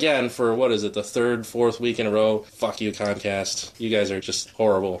out. So again, for what is it, the 3rd, 4th week in a row, fuck you, Comcast. You guys are just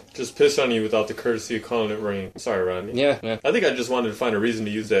horrible. Just pissed on you without the courtesy of calling it rain. Sorry, Rodney. Yeah. I think I just wanted to find a reason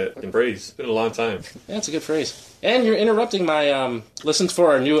to use that fucking phrase. It's been a long time. Yeah, it's a good phrase. And you're interrupting my listens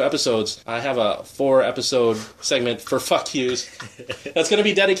for our new episodes. I have a 4-episode segment for fuck yous that's going to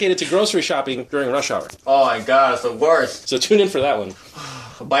be dedicated to grocery shopping during rush hour. Oh my god, it's the worst. So tune in for that one.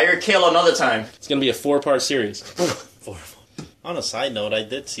 Buy your kill another time. It's going to be a 4-part series. On a side note, I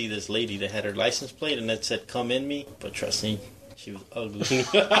did see this lady that had her license plate and it said "Come in me," but trust me, she was ugly.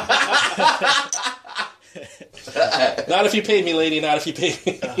 Not if you paid me, lady. Not if you paid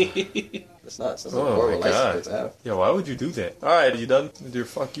me. It's not. It's a horrible license to have. Yeah, why would you do that? Alright, are you done with your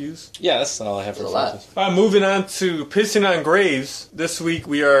fuck yous? Yeah, that's all I have for a lot. Alright, moving on to pissing on graves. This week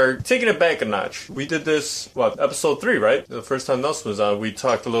we are taking it back a notch. We did this, episode 3, right? The first time Nelson was on, we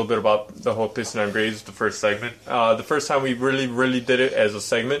talked a little bit about the whole pissing on graves, the first segment. The first time we really did it as a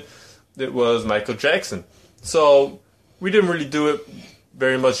segment, it was Michael Jackson. So, we didn't really do it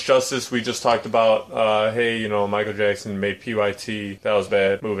very much justice. We just talked about, hey, Michael Jackson made PYT. That was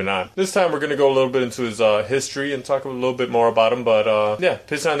bad. Moving on. This time we're going to go a little bit into his history and talk a little bit more about him. But, yeah,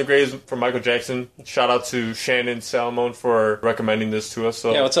 Pissing on the Graves for Michael Jackson. Shout out to Shannon Salmon for recommending this to us.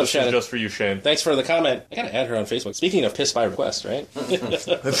 So yeah, what's up, this Shannon? is just for you, Shannon. Thanks for the comment. I got to add her on Facebook. Speaking of piss by request, right?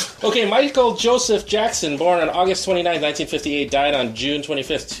 Okay, Michael Joseph Jackson, born on August 29, 1958, died on June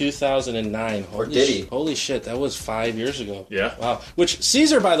 25th, 2009. Or did he? Holy shit, that was 5 years ago. Yeah. Wow. Which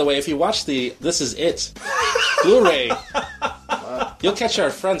Caesar, by the way, if you watch the This Is It Blu-ray, you'll catch our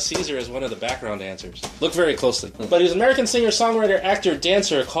friend Caesar as one of the background dancers. Look very closely. But he's an American singer, songwriter, actor,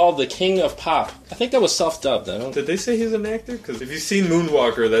 dancer called the King of Pop. I think that was self-dubbed. Did they say he's an actor? Because if you've seen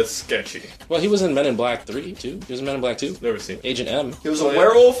Moonwalker, that's sketchy. Well, he was in Men in Black 3, too. He was in Men in Black 2. Never seen. Agent M. He was a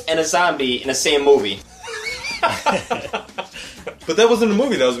werewolf and a zombie in the same movie. But that wasn't a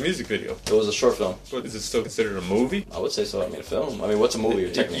movie, that was a music video. It was a short film. But is it still considered a movie? I would say so. I mean, a film. I mean, what's a movie?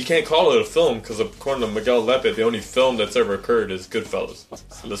 You can't call it a film, because according to Miguel Lepet, the only film that's ever occurred is Goodfellas.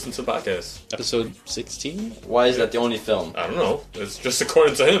 Listen to the podcast. Episode 16? Why is that the only film? I don't know. It's just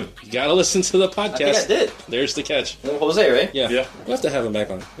according to him. You gotta listen to the podcast. I think I did. There's the catch. Jose, right? Yeah. Yeah. We'll have to have him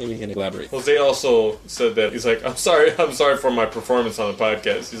back on. Maybe he can elaborate. Jose also said that, he's like, I'm sorry for my performance on the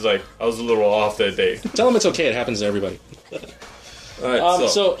podcast. He's like, I was a little off that day. Tell him it's okay. It happens to everybody. All right,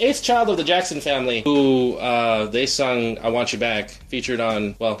 so eighth child of the Jackson family, who they sung "I Want You Back," featured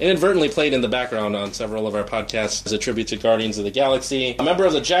on, well, inadvertently played in the background on several of our podcasts as a tribute to Guardians of the Galaxy. A member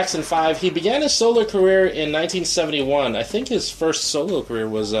of the Jackson 5, he began his solo career in 1971. I think his first solo career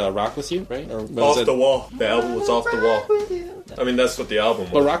was "Rock With You," right? Or Off the Wall. The album was Off the Wall. I mean, that's what the album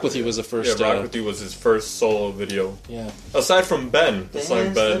was. But "Rock With You" was the first. Yeah, "Rock With You" was his first solo video. Yeah. Aside from Ben, the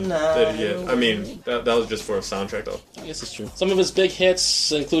song Ben that he had. I mean, that was just for a soundtrack, though. I guess it's true. Some of his big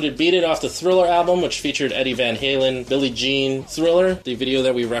hits included "Beat It" off the Thriller album, which featured Eddie Van Halen, Billie Jean. Thriller, the video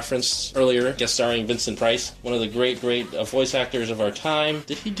that we referenced earlier, guest starring Vincent Price, one of the great voice actors of our time.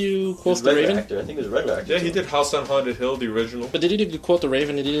 Did he do Quote the Raven? Actor. I think it was a regular actor. Yeah, he did House on Haunted Hill, the original. But did he do Quote the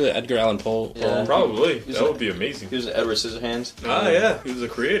Raven? Did he do Edgar Allan Poe? Yeah. Probably. That would be amazing. He was Edward Scissorhands. Ah, yeah. He was a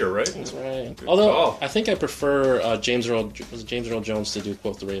creator, right? That's right. Good Although, call. I think I prefer James Earl Jones to do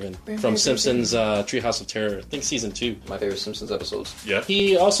Quote the Raven from Simpsons Treehouse of Terror. I think season 2. My favorite Simpsons episodes. Yeah.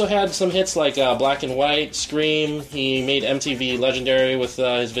 He also had some hits like Black and White, Scream. He made MTV legendary with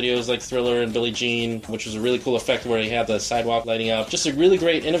his videos like Thriller and Billie Jean, which was a really cool effect where he had the sidewalk lighting up. Just a really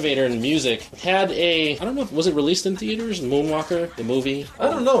great innovator in music. Had I don't know, was it released in theaters? Moonwalker, the movie? I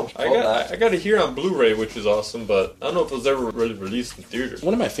don't know. I got it here on Blu-ray, which is awesome, but I don't know if it was ever really released in theaters.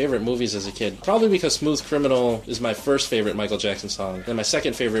 One of my favorite movies as a kid. Probably because Smooth Criminal is my first favorite Michael Jackson song. And my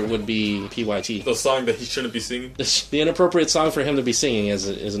second favorite would be PYT. The song that he shouldn't be singing? The inappropriate song for him to be singing as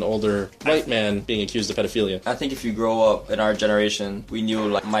an older white man being accused of pedophilia. I think if you grow up in our generation, we knew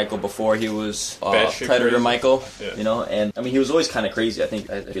like Michael before he was Predator crazy. Michael, Yeah. you know, and I mean he was always kind of crazy. I think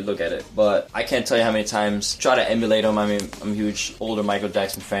if you look at it, but I can't tell you how many times try to emulate him. I mean, I'm a huge older Michael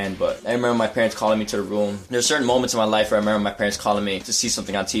Jackson fan, but I remember my parents calling me to the room. There's certain moments in my life where I remember my parents calling me to see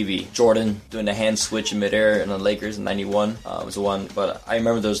something on TV. Jordan doing the hand switch in midair in the Lakers in '91 was the one. But I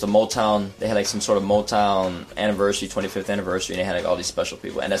remember there was the Motown. They had like some sort of Motown anniversary, 25th anniversary, and they had like all these special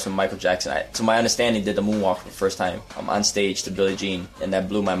people. And that's when Michael Jackson, to my understanding, did the moonwalk for the first time on stage to Billie Jean, and that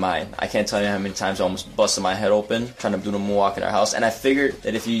blew my mind. I can't tell you how many times I almost busted my head open trying to do the moonwalk in our house. And I figured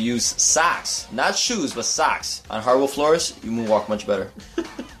that if you use socks, not shoes, but socks, on hardwood floors, you moonwalk much better.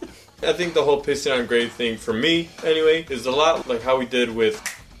 I think the whole pissing on grave thing, for me, anyway, is a lot like how we did with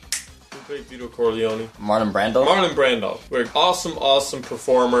Vito Corleone. Marlon Brando? Marlon Brando. We're awesome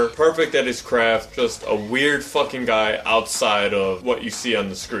performer, perfect at his craft, just a weird fucking guy outside of what you see on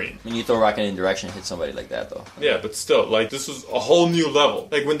the screen. When you throw rock in any direction and hit somebody like that, though. Yeah, but still, like, this was a whole new level.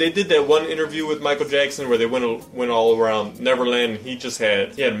 Like, when they did that one interview with Michael Jackson where they went all around Neverland, and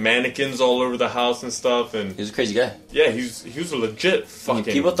he had mannequins all over the house and stuff, and He was a crazy guy. yeah, he was a legit fucking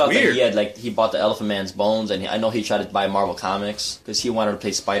People thought weird. that he bought the Elephant Man's bones, and I know he tried to buy Marvel Comics because he wanted to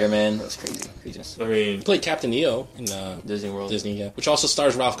play Spider-Man. That's craziness. I mean, He played Captain EO in Disney World. Disney, yeah. Which also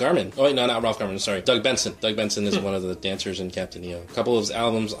stars Ralph Garman. Oh, wait, no, not Ralph Garman, sorry. Doug Benson. Doug Benson is one of the dancers in Captain EO. A couple of his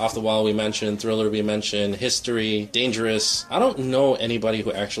albums, Off the Wall we mentioned, Thriller we mentioned, History, Dangerous. I don't know anybody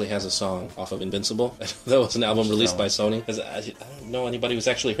who actually has a song off of Invincible. That was an album released by Sony. I don't know anybody who's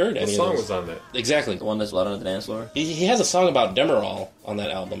actually heard what any song of those. was on that? Exactly. The one that's loud on the dance floor. He has a song about Demerol on that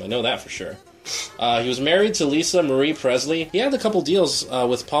album. I know that for sure. He was married to Lisa Marie Presley. He had a couple deals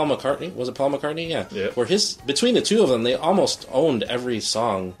with Paul McCartney. Was it Paul McCartney? Yeah. Where between the two of them, they almost owned every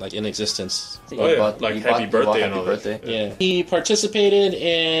song like in existence. Oh yeah, Happy Birthday and all that. Yeah. He participated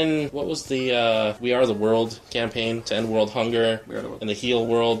in what was the We Are the World campaign to end world hunger and the Heal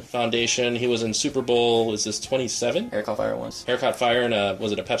World Foundation. He was in Super Bowl. Is this 27? Hair Caught Fire once. Hair Caught Fire in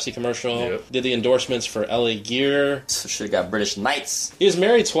was it a Pepsi commercial? Yep. Did the endorsements for LA Gear. Should have got British Knights. He was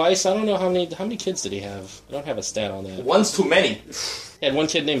married twice. I don't know how many kids did he have. I don't have a stat on that. One's too many. He had one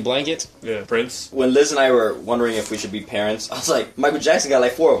kid named Blanket. Yeah, Prince. When Liz and I were wondering if we should be parents, I was like, Michael Jackson got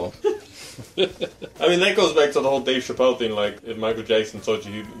like 4 of them. I mean, that goes back to the whole Dave Chappelle thing. Like, if Michael Jackson told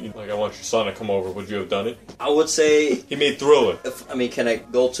you, like, I want your son to come over, would you have done it? I would say... He made Thriller. Can I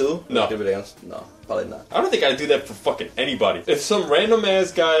go too? No. Like everybody else? No, probably not. I don't think I'd do that for fucking anybody. If some random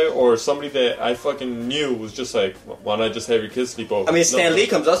ass guy or somebody that I fucking knew was just like, why not just have your kids sleep over? I mean, Stan Lee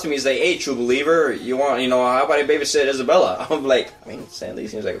comes up to me, he's like, hey, true believer, how about I babysit Isabella? I'm like, Stan Lee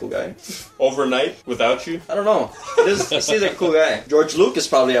seems like a cool guy. Overnight without you? I don't know. He seems like a cool guy. George Lucas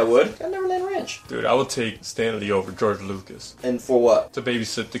probably I would. Got Neverland Ranch. Dude, I would take Stan Lee over George Lucas. And for what? To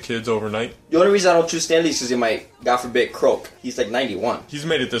babysit the kids overnight. The only reason I don't choose Stan Lee is because he might, God forbid, croak. He's like 91. He's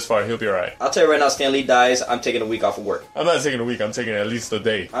made it this far, he'll be alright. I'll tell you right now, Stan Lee dies, I'm taking a week off of work. I'm not taking a week, I'm taking at least a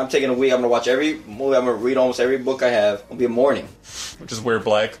day. I'm taking a week, I'm going to watch every movie, I'm going to read almost every book I have. It'll be a morning. Just wear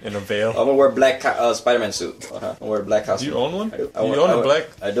black in a veil. I'm going to wear a black Spider-Man suit. I'm going to wear a black costume. Do you own one? I do. You own a black?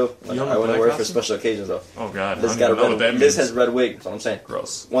 I do. I want to wear it for special occasions though. Oh god, Liz I don't even know what that means. Liz has red wig, that's what I'm saying.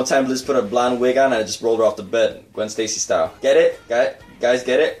 Gross. One time Liz put a blonde blonde wig on, and I just rolled her off the bed, Gwen Stacy style. Get it? Guys,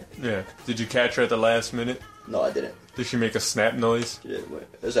 get it? Yeah. Did you catch her at the last minute? No, I didn't. Did she make a snap noise? Yeah,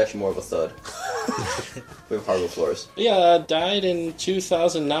 it was actually more of a thud. We have Harvard Flores. Yeah, died in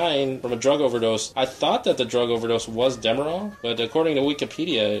 2009 from a drug overdose. I thought that the drug overdose was Demerol, but according to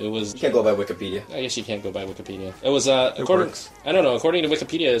Wikipedia, it was... You can't go by Wikipedia. I guess you can't go by Wikipedia. It was, according to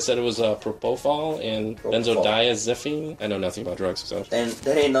Wikipedia, it said it was propofol and benzodiazepine. I know nothing about drugs, so... And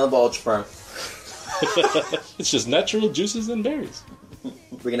that ain't nothing but sperm. It's just natural juices and berries.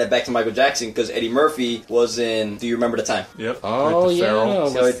 Bringing that back to Michael Jackson, because Eddie Murphy was in Do You Remember the Time? Yep. Oh,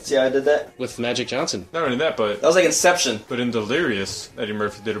 yeah. See how I did that? With Magic Johnson. Not only that, but... That was like Inception. But in Delirious, Eddie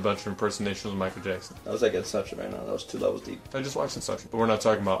Murphy did a bunch of impersonations of Michael Jackson. That was like Inception right now. That was 2 levels deep. I just watched Inception, but we're not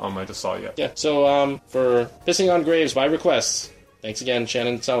talking about I Just Saw yet. Yeah, so for Pissing on Graves by request, thanks again,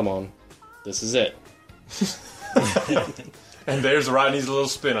 Shannon Salomon. This is it. And there's Rodney's little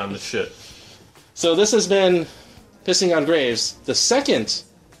spin on the shit. So this has been Pissing on Graves, the second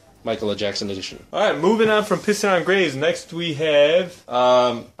Michael Jackson edition. Alright, moving on from Pissing on Graves, next we have,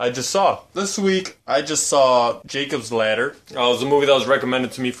 This week, I just saw Jacob's Ladder. It was a movie that was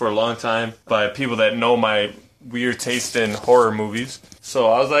recommended to me for a long time by people that know my weird taste in horror movies.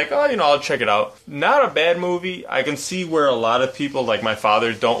 So I was like, I'll check it out. Not a bad movie. I can see where a lot of people, like my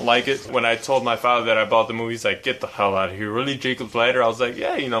father, don't like it. When I told my father that I bought the movie, he's like, get the hell out of here. Really, Jacob's Ladder? I was like,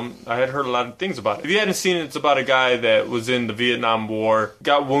 yeah, I had heard a lot of things about it. If you hadn't seen it, it's about a guy that was in the Vietnam War,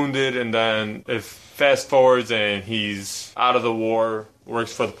 got wounded, and then if fast forwards and he's out of the war,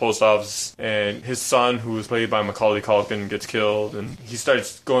 works for the post office, and his son, who was played by Macaulay Culkin, gets killed, and he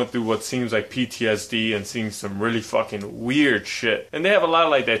starts going through what seems like PTSD and seeing some really fucking weird shit. And they have a lot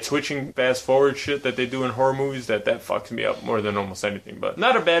of like that twitching fast forward shit that they do in horror movies that fucks me up more than almost anything. But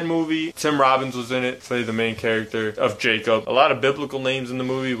not a bad movie. Tim Robbins was in it, played the main character of Jacob. A lot of biblical names in the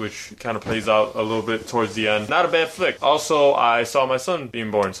movie, which kind of plays out a little bit towards the end. Not a bad flick. Also, I saw my son being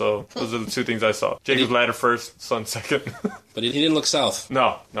born, so those are the 2 things I saw. Jacob's Ladder first, son second. But he didn't look south.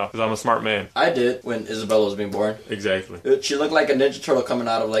 No, because I'm a smart man. I did when Isabella was being born. Exactly. She looked like a Ninja Turtle coming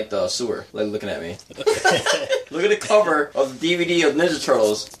out of like the sewer, like looking at me. Look at the cover of the DVD of Ninja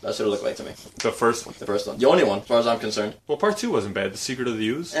Turtles. That's what it looked like to me. The first one. The first one. The only one, as far as I'm concerned. Well, part 2 wasn't bad. The Secret of the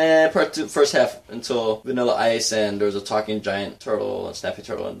Ooze. Part 2, first half, until Vanilla Ice and there was a talking giant turtle and Snappy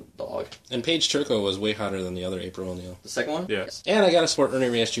Turtle and dog. And Paige Turco was way hotter than the other April O'Neil. The second one? Yeah. And I gotta support Ernie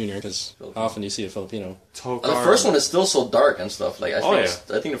Reyes Jr. because how often do you see a Filipino? The first one is still so dark and stuff. Like I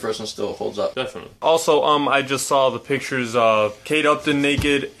think the first one still holds up. Definitely. Also, I just saw the pictures of Kate Upton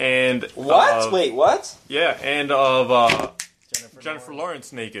naked and what? Wait, what? Yeah, and of Jennifer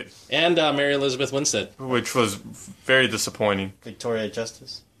Lawrence naked, and Mary Elizabeth Winstead, which was very disappointing. Victoria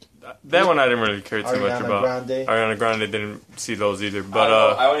Justice. That one I didn't really care too much about. Grande. Ariana Grande didn't see those either, but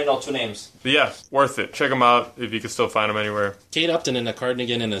I only know 2 names. But yeah, worth it. Check them out if you can still find them anywhere. Kate Upton in a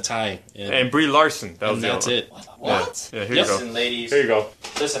cardigan and a tie, and Brie Larson. That's it. What? Yeah, here you go. Listen, ladies. Here you go.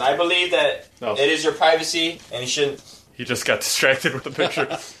 Listen, I believe that it is your privacy, and you shouldn't. He just got distracted with the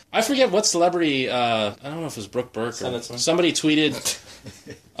picture. I forget what celebrity. I don't know if it was Brooke Burke or somebody tweeted.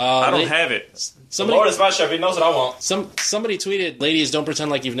 I don't have it. The Lord is my shepherd. He knows what I want. Somebody tweeted, "Ladies, don't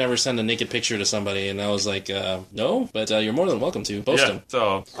pretend like you've never sent a naked picture to somebody." And I was like, "No, but you're more than welcome to post them."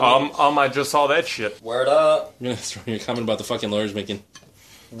 So, I just saw that shit. Word up. I'm gonna throw your comment about the fucking lawyers making.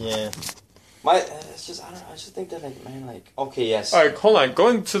 Yeah. It's just, I don't know, I just think that, like, man, like, okay, yes. Alright, hold on.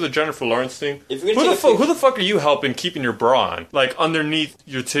 Going to the Jennifer Lawrence thing, if you're gonna who the fuck are you helping keeping your bra on? Like, underneath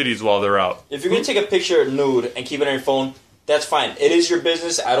your titties while they're out? If you're gonna take a picture nude and keep it on your phone, that's fine. It is your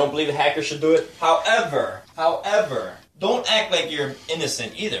business. I don't believe a hacker should do it. However, don't act like you're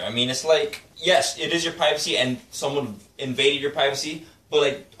innocent either. I mean, it's like, yes, it is your privacy and someone invaded your privacy, but,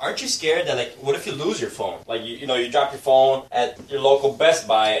 like, aren't you scared that, like, what if you lose your phone? Like, you drop your phone at your local Best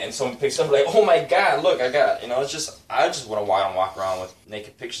Buy and someone picks up, like, oh my god, look, I got, it's just, I just want to walk around with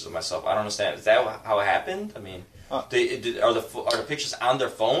naked pictures of myself. I don't understand. Is that how it happened? I mean, are the pictures on their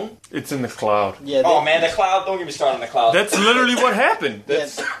phone? It's in the cloud. Yeah. Man, the cloud, don't get me started on the cloud. That's literally what happened.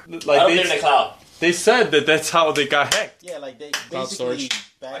 That's, like, I don't live in the cloud. They said that's how they got hacked. Yeah, like they Cloud basically storage.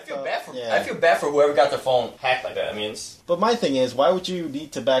 I feel bad for whoever got their phone hacked like that. I mean, But my thing is, why would you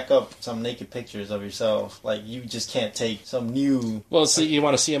need to back up some naked pictures of yourself? Like, you just can't take some new... Well, see, you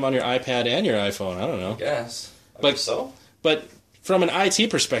want to see them on your iPad and your iPhone. I don't know. Yes. But from an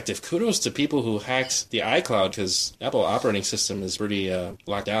IT perspective, kudos to people who hacked the iCloud, because Apple operating system is pretty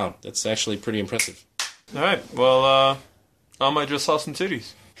locked down. That's actually pretty impressive. All right. Well, I just saw some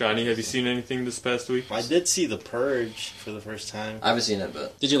titties. Johnny, have you seen anything this past week? I did see The Purge for the first time. I haven't seen it,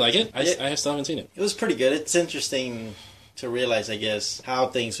 but... Did you like it? I still haven't seen it. It was pretty good. It's interesting to realize, I guess, how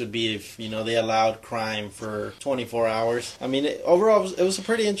things would be if, they allowed crime for 24 hours. I mean, overall, it was a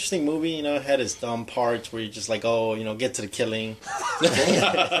pretty interesting movie. It had its dumb parts where you're just like, get to the killing.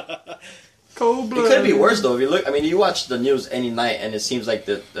 Cold blood. It could be worse though. If you look, I mean, you watch the news any night, and it seems like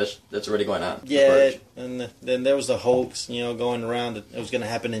that's already going on. Yeah, and then there was the hoax, going around that it was going to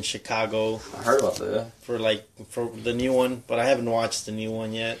happen in Chicago. I heard about that. Yeah. For the new one, but I haven't watched the new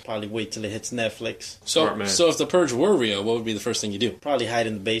one yet. Probably wait till it hits Netflix. So if the Purge were real, what would be the first thing you do? Probably hide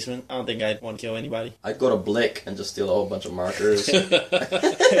in the basement. I don't think I'd want to kill anybody. I'd go to Blick and just steal a whole bunch of markers.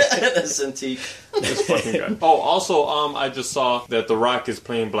 That's antique. This fucking guy. Oh, also, I just saw that The Rock is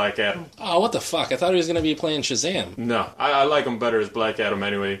playing Black Adam. Oh, what the fuck? I thought he was going to be playing Shazam. No, I like him better as Black Adam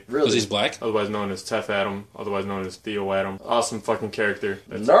anyway. Really? Because he's black? Otherwise known as Tef Adam, otherwise known as Theo Adam. Awesome fucking character.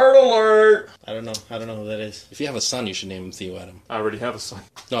 Nerd alert! I don't know who that is. If you have a son, you should name him Theo Adam. I already have a son.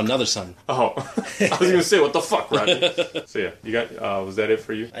 No, another son. Oh. I was going to say, what the fuck, Rodney? So yeah, you got, was that it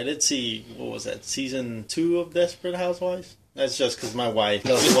for you? I did see, what was that, season 2 of Desperate Housewives? That's just because my wife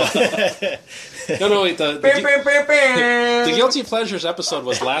knows what. No, wait. The Guilty Pleasures episode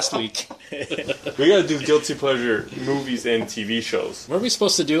was last week. We gotta do Guilty Pleasure movies and TV shows. Weren't we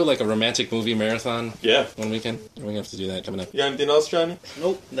supposed to do like a romantic movie marathon? Yeah. One weekend? We're going to have to do that coming up. You got anything else, Johnny?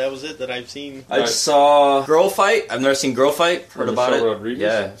 Nope, that was it that I've seen. I just saw Girl Fight. I've never seen Girl Fight. Heard about it.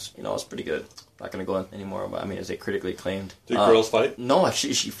 Rodriguez? Yeah, it's pretty good. Not gonna go in anymore, but I mean, is it critically acclaimed? Did girls fight? No,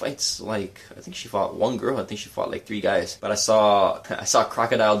 actually, she fights I think she fought one girl. I think she fought like 3 guys. But I saw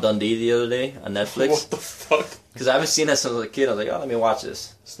Crocodile Dundee the other day on Netflix. What the fuck? Because I haven't seen that since I was a kid. I was like, let me watch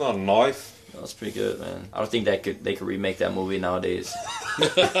this. It's not a knife. No, it's pretty good, man. I don't think they could remake that movie nowadays.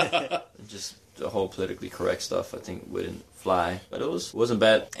 Just the whole politically correct stuff, I think, wouldn't fly. But it wasn't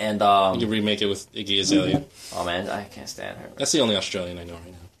bad. And you could remake it with Iggy Azalea. Oh man, I can't stand her. That's the only Australian I know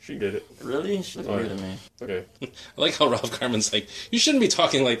right now. She did it. Really? She looked weird to me. Okay. I like how Ralph Garman's like, you shouldn't be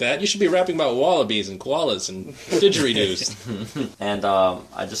talking like that. You should be rapping about wallabies and koalas and didgeridoos. And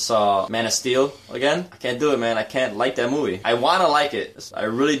I just saw Man of Steel again. I can't do it, man. I can't like that movie. I want to like it. I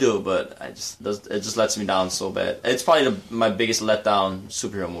really do, but it just lets me down so bad. It's probably my biggest letdown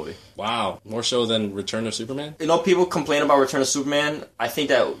superhero movie. Wow. More so than Return of Superman? People complain about Return of Superman. I think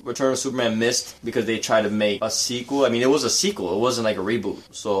that Return of Superman missed because they tried to make a sequel. I mean, it was a sequel. It wasn't like a reboot.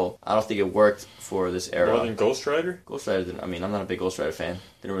 So I don't think it worked for this era. More than Ghost Rider? Ghost Rider didn't. I mean, I'm not a big Ghost Rider fan.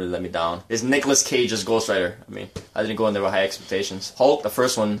 Didn't really let me down. It's Nicolas Cage as Ghost Rider. I mean, I didn't go in there with high expectations. Hulk, the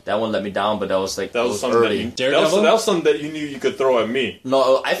first one, that one let me down, but that was early. Daredevil? That was something that you knew you could throw at me.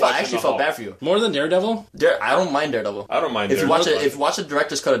 No, I actually felt bad for you. More than Daredevil? I don't mind Daredevil. I don't mind If Daredevil. you watch the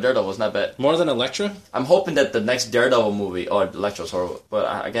director's cut of Daredevil, it's not bad. More than Elektra? I'm hoping that the next Daredevil movie... Oh, Elektra's horrible.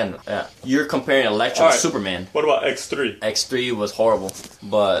 But again, you're comparing Elektra to Superman. What about X3? X3 was horrible.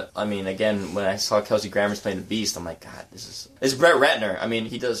 But, I mean, again, when I saw Kelsey Grammer's playing the Beast, I'm like, God, this is... It's Brett Ratner. I mean,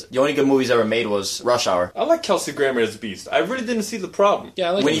 he does... The only good movies ever made was Rush Hour. I like Kelsey Grammer as Beast. I really didn't see the problem. Yeah,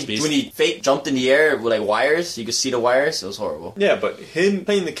 I like him as Beast. When he fake jumped in the air with, like, wires, you could see the wires, it was horrible. Yeah, but him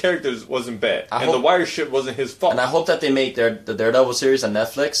playing the characters wasn't bad. The wire shit wasn't his fault. And I hope that they make the Daredevil series on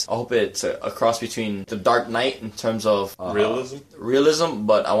Netflix. I hope it's a cross between The Dark Knight in terms of... Realism,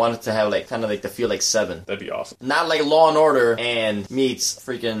 but I want it to have, kind of the feel like Seven. That'd be awesome. Not like Law and Order and meets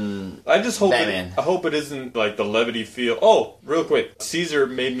freaking I just hope Batman. I hope it isn't like the levity feel. Oh, real quick. Caesar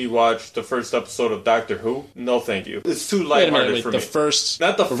made me watch the first episode of Doctor Who. No, thank you. It's too lighthearted for me. The first...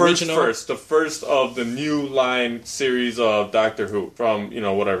 Not the original? first. The first of the new line series of Doctor Who. From,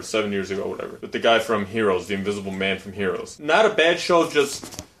 7 years ago, whatever. With the guy from Heroes, the Invisible Man from Heroes. Not a bad show,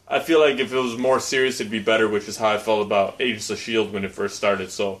 just... I feel like if it was more serious, it'd be better, which is how I felt about Agents of S.H.I.E.L.D. when it first started.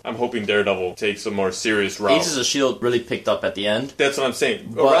 So I'm hoping Daredevil takes a more serious route. Agents of S.H.I.E.L.D. really picked up at the end. That's what I'm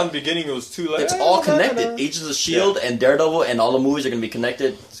saying. Around the beginning, it was too late. It's all connected. Agents of S.H.I.E.L.D. and Daredevil and all the movies are going to be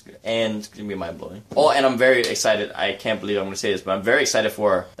connected. And it's going to be mind-blowing. Oh, and I'm very excited. I can't believe I'm going to say this, but I'm very excited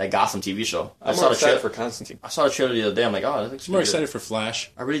for that Gotham TV show. I'm more excited for Constantine. I saw the trailer the other day. I'm like, oh, that looks I'm more good. excited for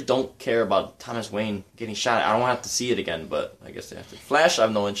Flash. I really don't care about Thomas Wayne getting shot. I don't have to see it again, but I guess they have to. Flash, I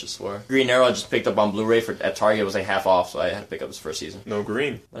have no interest for. Green Arrow I just picked up on Blu-ray at Target. It was like half off, so I had to pick up this first season. No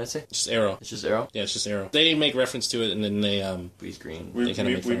green. What did I say? Just Arrow. It's just Arrow? Yeah, it's just Arrow. They make reference to it, and then they... He's green. We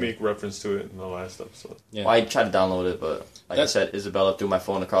make reference to it in the last episode. Yeah. Well, I tried to download it, but I said, Isabella threw my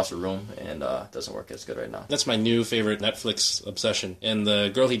phone across the room, and it doesn't work as good right now. That's my new favorite Netflix obsession. And the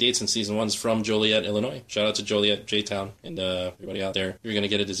girl he dates in season 1 is from Joliet, Illinois. Shout out to Joliet, J-Town, and everybody out there. You're going to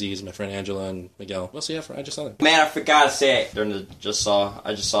get a disease, my friend Angela and Miguel. What else do you have for I Just Saw Them? Man, I forgot to say it.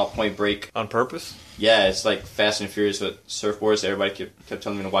 I just saw Point Break. On purpose? Yeah, it's like Fast and Furious with surfboards. Everybody kept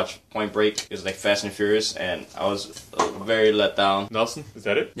telling me to watch Point Break. It was like Fast and Furious, and I was very let down. Nelson, is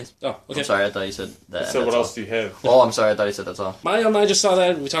that it? Yes. Oh, okay. I'm sorry, I thought you said that. So what else do you have? Oh, I'm sorry, I thought you said that's all. I just saw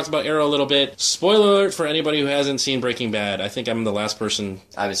that. We talked about Arrow a little bit. Spoiler alert for anybody who hasn't seen Breaking Bad. I think I'm the last person.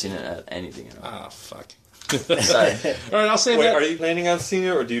 I haven't seen it at anything at all. Ah, fuck. Sorry. Alright, I'll say Wait, that. are you planning on seeing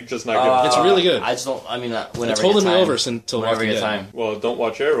it, or do you just not give It's really good. I just don't, I mean, whenever It's I holding get me time, over until whenever I Walking get Dead. time. Well, don't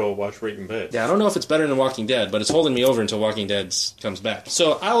watch Arrow, watch Breaking Bad. Yeah, I don't know if it's better than Walking Dead, but it's holding me over until Walking Dead comes back.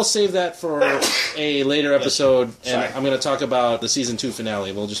 So I will save that for a later episode, and I'm going to talk about the season 2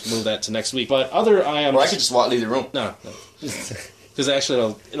 finale. We'll just move that to next week. But Or I could just leave the room. No. Because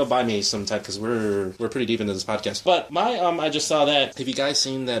actually it'll buy me some time because we're pretty deep into this podcast. But I just saw that. Have you guys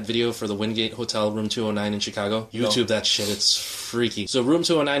seen that video for the Wingate Hotel Room 209 in Chicago? YouTube that shit. It's freaky. So Room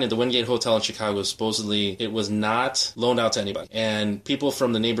 209 at the Wingate Hotel in Chicago, supposedly it was not loaned out to anybody. And people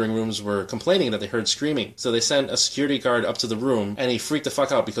from the neighboring rooms were complaining that they heard screaming. So they sent a security guard up to the room, and he freaked the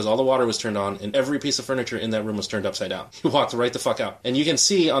fuck out because all the water was turned on and every piece of furniture in that room was turned upside down. He walked right the fuck out. And you can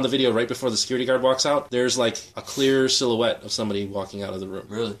see on the video right before the security guard walks out, there's like a clear silhouette of somebody walking out of the room.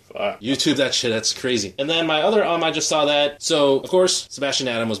 Really? YouTube that shit, that's crazy. And then my other I just saw that. So, of course, Sebastian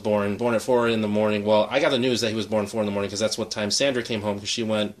Adam was born at 4 in the morning. Well, I got the news that he was born at 4 in the morning because that's what time Sandra came home because she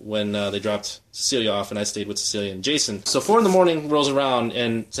went when they dropped Cecilia off and I stayed with Cecilia and Jason. So 4 in the morning rolls around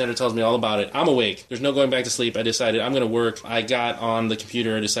and Sandra tells me all about it. I'm awake. There's no going back to sleep. I decided I'm going to work. I got on the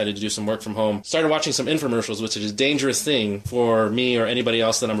computer. I decided to do some work from home. Started watching some infomercials, which is a dangerous thing for me or anybody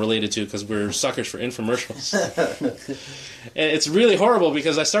else that I'm related to because we're suckers for infomercials. And it's really horrible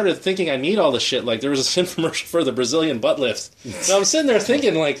because I started thinking I need all this shit. Like, there was this infomercial for the Brazilian butt lift. So I'm sitting there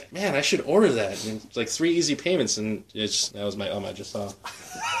thinking, like, man, I should order that. And it's like 3 easy payments, and that was my I just saw.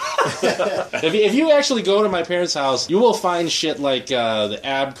 If you actually go to my parents' house, you will find shit like the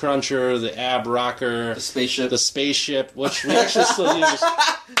ab cruncher, the ab rocker, The spaceship, which we actually still use.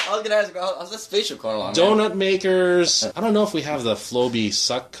 I was gonna ask, how's that spaceship going along? Donut makers. I don't know if we have the Floby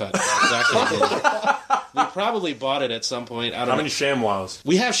suck cut. We probably bought it at some point. I don't know. How many ShamWows?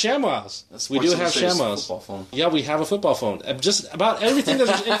 We have ShamWows. We do have ShamWows. Football phone. Yeah, we have a football phone. Just about everything that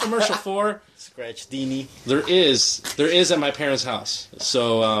there's an infomercial for, Scratch Dini. there is at my parents' house.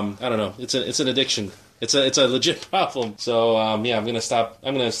 So I don't know. It's an addiction. It's a legit problem. So yeah, I'm gonna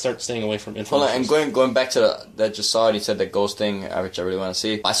start staying away from infomercials. Hold on, and going back to that just saw it, he said that ghost thing, which I really want to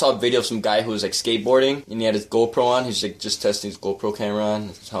see. I saw a video of some guy who was like skateboarding, and he had his GoPro on. He's like just testing his GoPro camera on,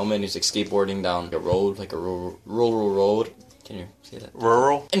 his helmet, and he's like skateboarding down a road, like a rural road. Can you see that?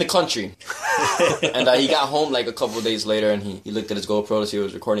 Rural? In the country. And he got home like a couple of days later, and he looked at his GoPro to see what he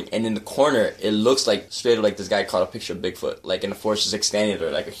was recording, and in the corner, it looks like straight up like this guy caught a picture of Bigfoot, like in the forest, just like standing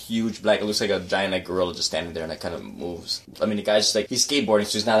there, like a huge black, it looks like a giant like gorilla just standing there, and it kind of moves. I mean, the guy's just like, he's skateboarding,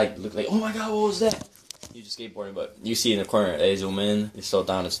 so he's not like, look like, oh my god, what was that? He's just skateboarding, but you see in the corner, they zoom in, you slow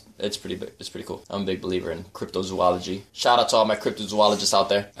down, it's pretty big, it's pretty cool. I'm a big believer in cryptozoology. Shout out to all my cryptozoologists out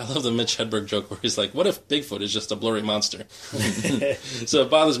there. I love the Mitch Hedberg joke where he's like, what if Bigfoot is just a blurry monster? So it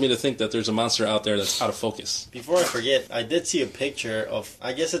bothers me to think that there's a monster out there that's out of focus. Before I forget, I did see a picture of,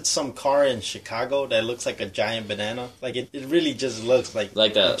 I guess it's some car in Chicago that looks like a giant banana. Like, it really just looks like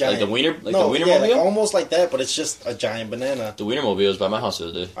Like the, a giant... like the wiener, like no, the yeah, Wienermobile? like almost like that, but it's just a giant banana. The Wienermobile is by my house the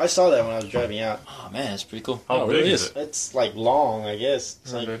other day. I saw that when I was driving out. Oh man, that's pretty cool. How really big is. is it? It's like long, I guess.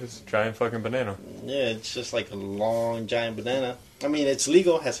 It's like, It's a giant fucking banana. yeah, it's just like a long giant banana. I mean, it's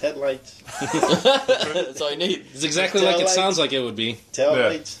legal, has headlights, That's all you need. It's exactly like it sounds like it would be. tail Yeah.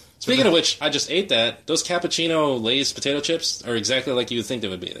 lights. Speaking of which, I just ate that. Those cappuccino Lay's potato chips are exactly like you would think they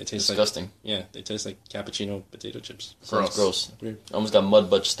would be. They taste Disgusting. like... Yeah, they taste like cappuccino potato chips. Sounds gross. Weird. I almost got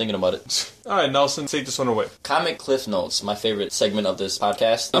mud butt just thinking about it. Alright, Nelson, take this one away. Comic Cliff Notes, my favorite segment of this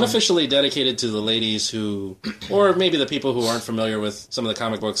podcast. Unofficially dedicated to the ladies who, or maybe the people who aren't familiar with some of the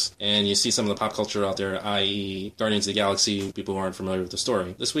comic books, and you see some of the pop culture out there, i.e. Guardians of the Galaxy, people who aren't familiar with the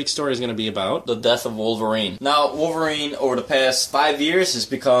story. This week's story is going to be about... The death of Wolverine. Now, Wolverine, over the past 5 years, has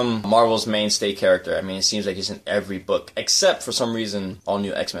become Marvel's mainstay character. I mean, it seems like he's in every book, except for some reason, all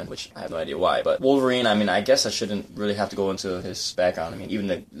new X-Men, which I have no idea why. But Wolverine, I mean, I guess I shouldn't really have to go into his background. I mean, even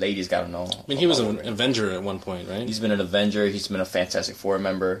the ladies gotta know. I mean, he was an Avenger at one point, right? He's been an Avenger, he's been a Fantastic Four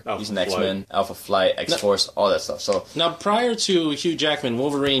member, Alpha he's an Flight. X-Men, Alpha Flight, X-Force, all that stuff. So Now, prior to Hugh Jackman,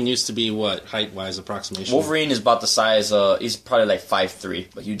 Wolverine used to be what, height-wise, approximation? Wolverine is about the size, he's probably like 5'3",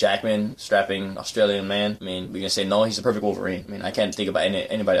 but Hugh Jackman, strapping Australian man, I mean, we're gonna say no, he's a perfect Wolverine. I mean, I can't think about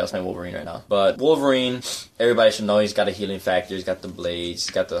anybody else playing Wolverine right now. But Wolverine, everybody should know he's got a healing factor. He's got the blades.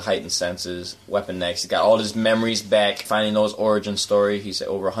 He's got the heightened senses. Weapon X. He's got all his memories back. Finally knows origin story. He's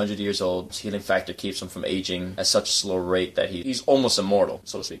over 100 years old. His healing factor keeps him from aging at such a slow rate that he's almost immortal,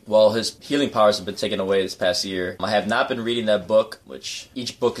 so to speak. Well, his healing powers have been taken away this past year. I have not been reading that book, which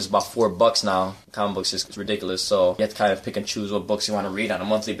each book is about $4 now. Comic books is ridiculous, so you have to kind of pick and choose what books you want to read on a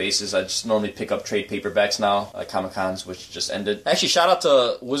monthly basis. I just normally pick up trade paperbacks now, like Comic-Cons, which just ended. Actually, shout out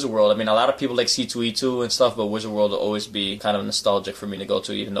to Wizard World. I mean, a lot of people like C2E2 and stuff, but Wizard World will always be kind of nostalgic for me to go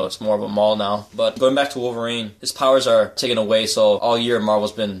to, even though it's more of a mall now. But going back to Wolverine, his powers are taken away, so all year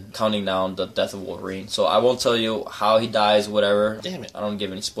Marvel's been counting down the death of Wolverine. So I won't tell you how he dies, whatever. Damn it. I don't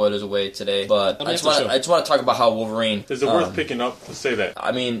give any spoilers away today, but I just want to talk about how Wolverine... Is it worth picking up to say that?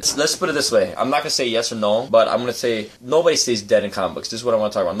 I mean, let's put it this way. I'm not going to say yes or no, but I'm going to say nobody stays dead in comic books. This is what I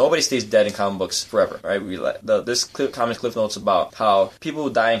want to talk about. Nobody stays dead in comic books forever, right? This comics cliff notes about how people who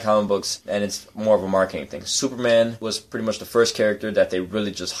die in comic books, and it's more of a marketing thing. Superman was pretty much the first character that they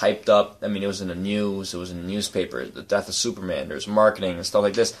really just hyped up. I mean, it was in the news, it was in the newspaper, the death of Superman, there's marketing and stuff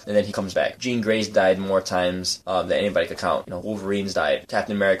like this, and then he comes back. Jean Grey's died more times than anybody could count. You know, Wolverine's died,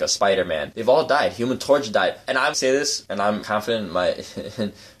 Captain America, Spider-Man, they've all died. Human Torch died. And I say this, and I'm confident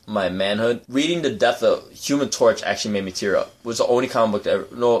in my manhood. Reading the death of Human Torch actually made me tear up. It was the only comic book that ever,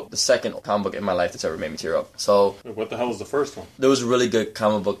 no, the second comic book in my life that's ever made me tear up. So what the hell was the first one? There was a really good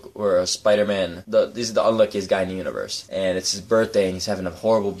comic book where Spider-Man, this is the unluckiest guy in the universe, and it's his birthday, and he's having a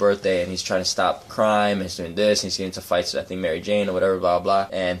horrible birthday, and he's trying to stop crime, and he's doing this, and he's getting into fights with, I think, Mary Jane or whatever, blah, blah,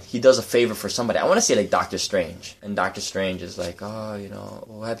 and he does a favor for somebody. I want to say, like, Doctor Strange, and Doctor Strange is like, oh, you know,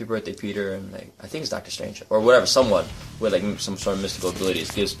 well, happy birthday, Peter, and, like, I think it's Doctor Strange, or whatever, someone with, like, some sort of mystical abilities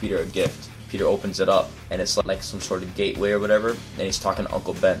gives Peter a gift. Peter opens it up, and it's like some sort of gateway or whatever, and he's talking to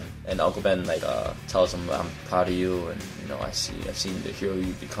Uncle Ben, and Uncle Ben tells him, I'm proud of you, and you know, I've seen the hero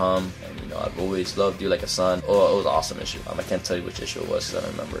you become, and you know, I've always loved you like a son. Oh, it was an awesome issue. I can't tell you which issue it was because I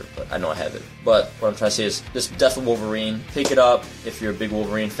don't remember, but I know I have it. But what I'm trying to say is, this Death of Wolverine, pick it up if you're a big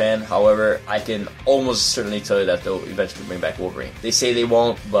Wolverine fan. However, I can almost certainly tell you that they'll eventually bring back Wolverine. They say they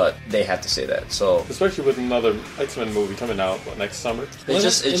won't, but they have to say that. So, especially with another X-Men movie coming out next summer. It's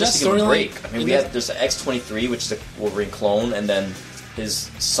just to give a break. I mean, there's the X-23, which is a Wolverine clone, and then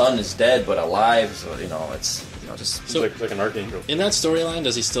his son is dead but alive. So you know, it's just like an archangel. In that storyline,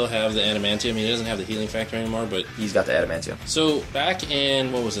 does he still have the adamantium? He doesn't have the healing factor anymore, but he's got the adamantium. So back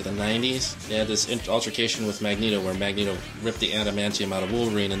in, what was it, the 90s, they had this altercation with Magneto where Magneto ripped the adamantium out of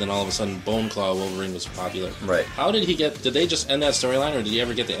Wolverine, and then all of a sudden Bone Claw Wolverine was popular. Right. How did did they just end that storyline, or did he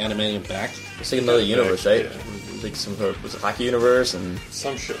ever get the adamantium back? It's like another universe, right? Yeah. Like some sort of, was it Hockey Universe and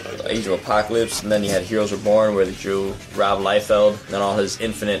some shit like Age of Apocalypse, and then you had Heroes Reborn where they drew Rob Liefeld, and then all his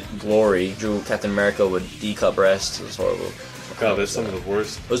infinite glory drew Captain America with D-cup breasts. It was horrible. God, that's some of the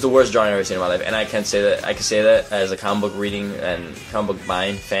worst. It was the worst drawing I've ever seen in my life, and I can say that as a comic book reading and comic book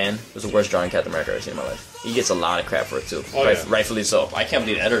buying fan. It was the worst drawing Captain America I've ever seen in my life. He gets a lot of crap for it too, rightfully so. I can't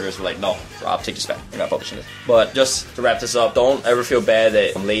believe the editors were like, "No, Rob, take this back. You're not publishing this." But just to wrap this up, don't ever feel bad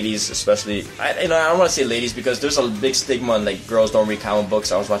that ladies, especially, I don't want to say ladies because there's a big stigma on like girls don't read comic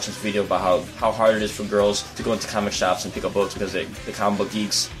books. I was watching this video about how hard it is for girls to go into comic shops and pick up books because the comic book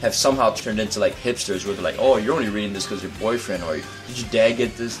geeks have somehow turned into like hipsters where they're like, "Oh, you're only reading this because your boyfriend," or "Did your dad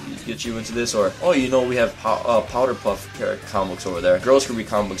get you into this?" Or, "Oh, you know, we have Powder Puff comic books over there." Girls can read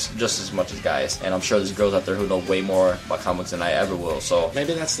comic books just as much as guys, and I'm sure there's girls out there who know way more about comics than I ever will. So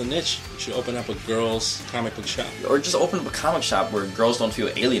maybe that's the niche. You should open up a girls' comic book shop, or just open up a comic shop where girls don't feel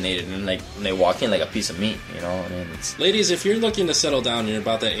alienated and like when they walk in like a piece of meat. You know, I mean, ladies, if you're looking to settle down and you're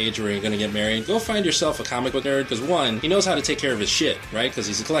about that age where you're going to get married, go find yourself a comic book nerd because 1, he knows how to take care of his shit, right? Because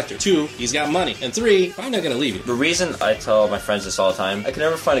he's a collector. 2, he's got money, and 3, I'm not going to leave you. The reason I tell my friends this all the time, I can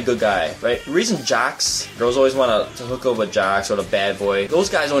never find a good guy, right? The reason jocks, girls always want to hook up with jocks or the bad boy. Those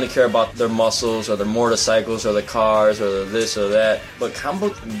guys only care about their muscles or their motorcycles or the cars or this or that. But comic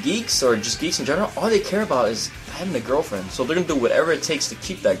book geeks or just geeks in general, all they care about is having a girlfriend. So they're going to do whatever it takes to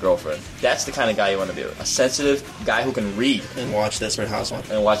keep that girlfriend. That's the kind of guy you want to be. A sensitive guy who can read. And watch Desperate Housewives.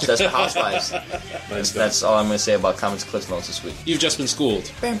 That's all I'm going to say about Comics Cliff Notes this week. You've just been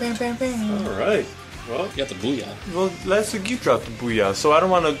schooled. Bam, bam, bam, bam. All right. Well, you got the booyah. Well, last week you dropped the booyah, so I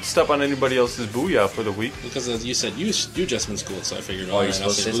don't want to step on anybody else's booyah for the week. Because you said you just been schooled, so I figured, you're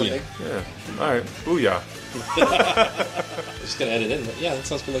supposed to say something? Yeah. All right. Booyah. Just gonna edit in, but yeah, that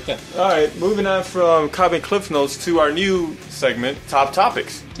sounds good like that. All right, moving on from Comic Cliff Notes to our new segment, Top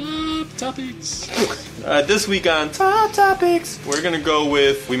Topics. Top topics. This week on Top Topics, we're gonna go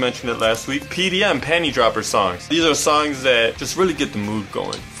with, we mentioned it last week, PDM, panty dropper songs. These are songs that just really get the mood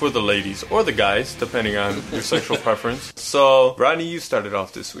going for the ladies or the guys, depending on your sexual preference. So, Rodney, you started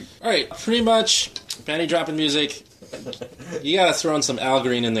off this week. Alright, pretty much panty dropping music. You gotta throw in some Al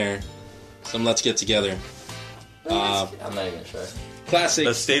Green in there. Some Let's Get Together. I'm not even sure. Classic.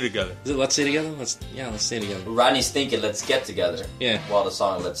 Let's stay together. Is it Let's Stay Together? Let's stay together. Rodney's thinking, let's get together. Yeah. While the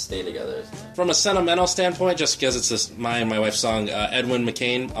song, let's stay together. From a sentimental standpoint, just because it's my and my wife's song, Edwin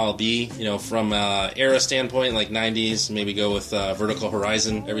McCain, I'll Be. You know, from era standpoint, like 90s, maybe go with Vertical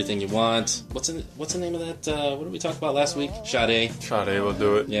Horizon, Everything You Want. What's the name of that? What did we talk about last week? Sade. Sade will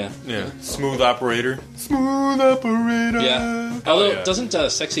do it. Yeah. Yeah. Smooth Operator. Smooth Operator. Yeah. Although, doesn't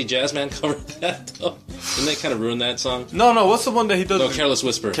Sexy Jazzman cover that, though? Didn't they kind of ruin that song? No, what's the one that he does? No, Careless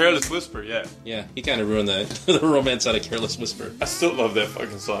Whisper. Careless Whisper, yeah. Yeah, he kind of ruined the romance out of Careless Whisper. I still love that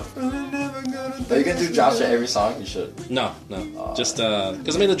fucking song. Are you gonna do drops for every song? You should. No. Just,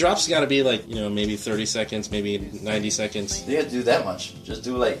 because, I mean, the drops gotta be, like, you know, maybe 30 seconds, maybe 90 seconds. You gotta do that much. Just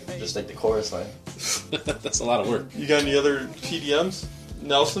do, just the chorus line. That's a lot of work. You got any other PDMs?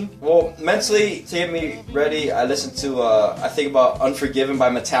 Nelson? Well, mentally, to get me ready, I listen to, I think about Unforgiven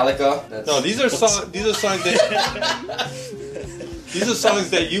by Metallica. These are songs that... These are songs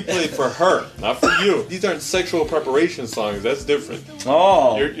that you played for her, not for you. These aren't sexual preparation songs. That's different.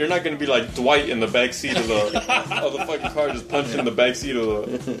 Oh. You're not going to be like Dwight in the back seat of the fucking car, just punching in the back seat of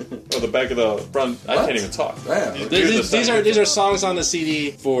the back of the front. I can't even talk. Damn. These are songs on the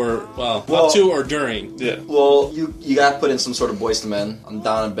CD for up to or during. Yeah. Well, you got to put in some sort of Boyz II Men. I'm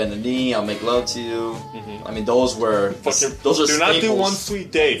down and bend the knee. I'll make love to you. Mm-hmm. I mean, those are Do staples. not do One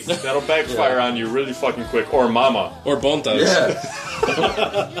Sweet Day. That'll backfire on you really fucking quick. Or Mama. Or Bone Thugs. Yeah.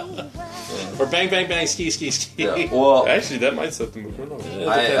 Or Bang Bang Bang Ski Ski Ski. Yeah. Well, actually, that might set the mood. Who knows?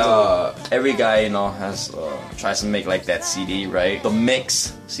 Every guy has tries to make like that CD, right? The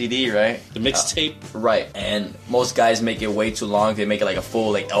mix CD, right? The mixtape. Right. And most guys make it way too long. They make it like a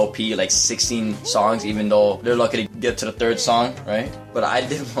full LP, like 16 songs, even though they're lucky to get to the third song, right? But I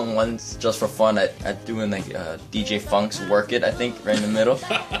did one once just for fun at doing like DJ Funk's Work It, I think, right in the middle,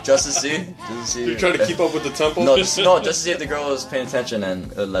 just to see. You're trying to keep up with the tempo? No, just to see if the girl was paying attention,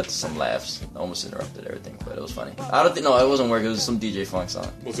 and it led to some laughs. I almost interrupted everything, but it was funny. I don't think, no, it wasn't work. It was some DJ Funk song.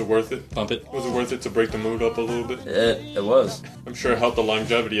 Was it worth it? Pump it. Was it worth it to break the mood up a little bit? It was. I'm sure it helped the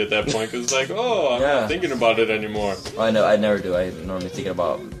longevity at that point, because it's like, I'm not thinking about it anymore. Well, I know, I never do. I'm normally thinking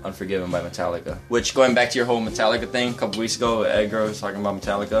about Unforgiven by Metallica. Which, going back to your whole Metallica thing, a couple weeks ago, Edgar was talking about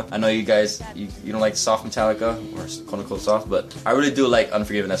Metallica. I know you guys, you don't like soft Metallica, or quote-unquote soft, but I really do like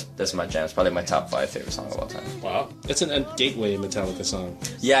Unforgiven. That's my jam. It's probably my top 5 favorite song of all time. Wow. It's a gateway Metallica song.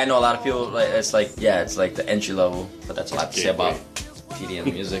 Yeah, I know a lot of people, it's like the entry level, but that's a lot to say about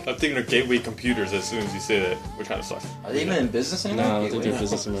PDM music. I'm thinking of Gateway Computers as soon as you say that, which kind of sucks. Are they even in business anymore? No, I don't think they're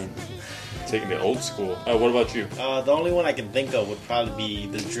business anymore. Taking the old school. What about you? The only one I can think of would probably be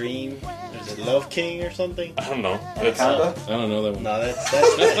The Dream. Is it Love King or something? I don't know. Anaconda? I don't know that one. No, that's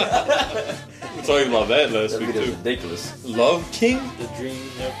We were talking about that last week too. Ridiculous. Love King? The Dream.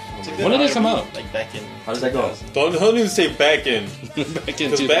 Yep. When did it come out? Like back in. How does that go? Don't even say back in. Back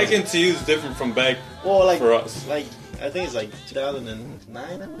in Because back in to you is different from back for us. Like I think it's like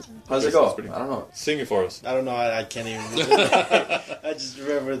 2009. How does it go? I don't know. Sing it for us. I don't know. I can't even. I just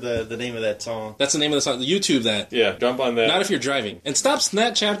remember the name of that song. That's the name of the song. YouTube that. Yeah, jump on that. Not if you're driving. And stop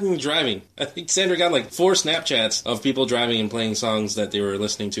Snapchatting driving. I think Sandra got like 4 Snapchats of people driving and playing songs that they were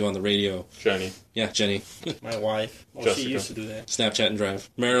listening to on the radio. Jenny. Yeah, Jenny. My wife. Well, Jessica. she used to do that. Snapchat and drive.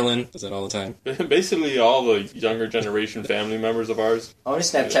 Marilyn does that all the time. Basically, all the younger generation family members of ours. I only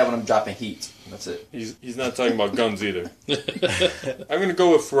Snapchat when I'm dropping heat. That's it. He's not talking about guns either. I'm gonna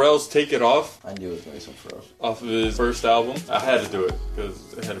go with Pharrell's "Take It Off" I knew it was going to be some Pharrell. off of his first album. I had to do it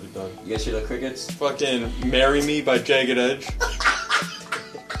because it had to be done. You guys hear the crickets? Fucking "Marry Me" by Jagged Edge.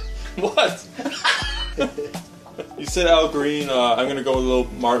 What? You said Al Green. I'm gonna go with a little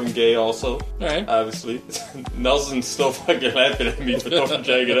Marvin Gaye also. All right. Obviously, Nelson's still fucking laughing at me for throwing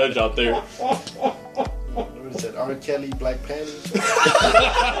Jagged Edge out there. What is that? R. Kelly, Black Panties.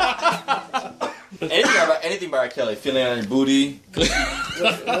 Anything by R. Kelly. Feeling on your booty.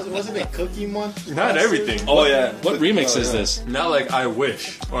 Wasn't it Cookie Month? Not everything. Oh, yeah. What remix is this? Not like I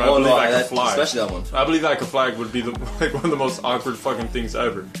Wish or I Oh, Believe no, I Can Fly. especially that one. I Believe I Can Fly would be like one of the most awkward fucking things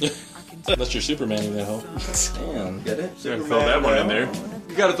ever. Unless you're Superman in that hole. Damn, get it? Gonna throw that one in there.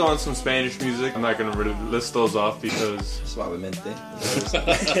 You gotta throw on some Spanish music. I'm not gonna really list those off because... Suavemente.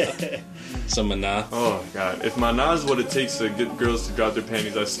 Some Maná. Oh, God. If Maná is what it takes to get girls to drop their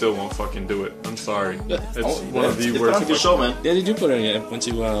panties, I still won't fucking do it. I'm sorry. It's one of the worst. It's a good show, man. Yeah, did you put it? Went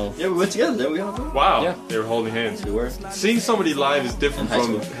to. Yeah, we went together. Then we got to Wow. Yeah. They were holding hands. We were. Seeing somebody live is different In high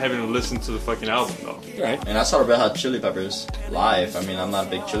from school. having to listen to the fucking album, though. Right. And I saw Red Hot Chili Peppers live. I mean, I'm not a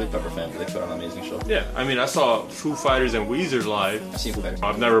big Chili Pepper fan, but they put on an amazing show. Yeah, I mean, I saw Foo Fighters and Weezer live. I seen Foo Fighters.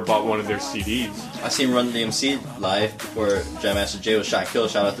 I've never bought one of their CDs. I seen Run DMC live before Jam Master Jay was shot and killed.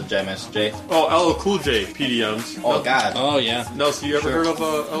 Shout out to Jam Master Jay. Oh, LL Cool J, PDMs. Oh God. Oh yeah. Nelson, you ever heard of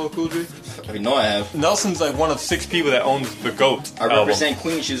LL Cool J? I know I have. Nelson's like one of 6 people that owns the GOAT I album. represent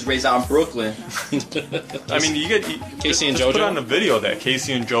Queens. She was raised out in Brooklyn. I mean, you get Casey and just put JoJo? on the video that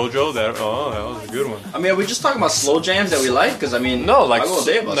Casey and JoJo. That was a good one. I mean, are we just talking about slow jams that we like? Because I mean, No, like I go a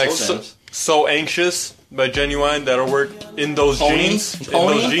day about like slow jams. so Anxious by Genuine. That'll work in those Pony? jeans. In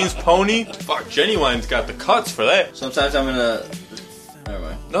Pony? those jeans, Pony. Fuck, Genuine's got the cuts for that. Sometimes I'm in a. Never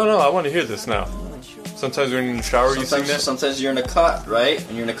mind. No, I want to hear this now. Sometimes when you're in the shower, you sing that. Sometimes you're in a cut, right?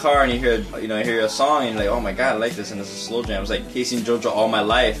 And you're in a car and you hear a song and you're like, oh my God, I like this, and it's a slow jam. It's like Casey and JoJo All My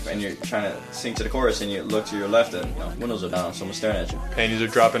Life, and you're trying to sing to the chorus and you look to your left and windows are down, someone's staring at you. Panties are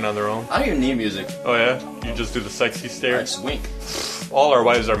dropping on their own. I don't even need music. Oh yeah, you just do the sexy I stare. just wink. All our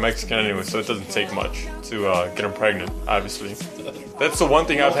wives are Mexican anyway, so it doesn't take much to get them pregnant, obviously. That's the one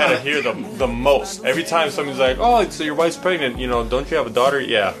thing I've had to hear the most. Every time somebody's like, oh, so your wife's pregnant, don't you have a daughter?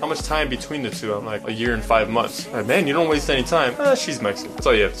 Yeah. How much time between the two? I'm like, 1 year and 5 months. Like, man, you don't waste any time. She's Mexican. That's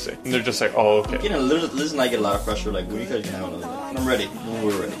all you have to say. And they're just like, oh, okay. Liz and I get a lot of pressure, like, when you guys can have another one? And I'm ready.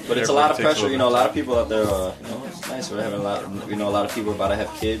 We're ready. But it's a Everybody lot of takes a pressure, little a lot of people out there, it's nice. We're having a lot of people are about to have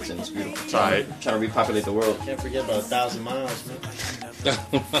kids, and it's beautiful. It's alright. Trying to repopulate the world. Can't forget about 1,000 miles, man.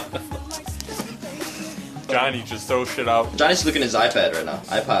 Johnny just throws shit out. Johnny's looking at his iPad right now.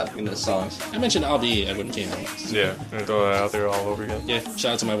 iPod, looking at the songs. I mentioned I'll be when it came out. Yeah, gonna throw that out there all over again. Yeah.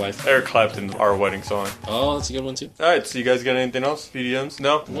 Shout out to my wife. Eric Clapton, our wedding song. Oh, that's a good one too. Alright, so you guys got anything else? PDMs?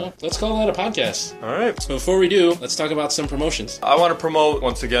 No? Well, let's call that a podcast. Alright. So before we do, let's talk about some promotions. I want to promote,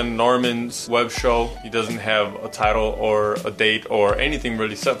 once again, Norman's web show. He doesn't have a title or a date or anything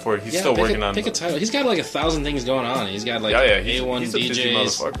really set for it. He's still working on Pick a title. He's got like 1,000 things going on. He's got like he's A1 a busy DJs.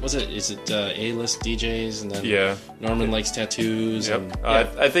 motherfucker. What's it? Is it A-list DJs? And then Yeah. Norman likes tattoos. Yep.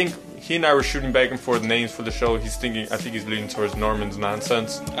 And, I think he and I were shooting back and forth names for the show. I think he's leaning towards Norman's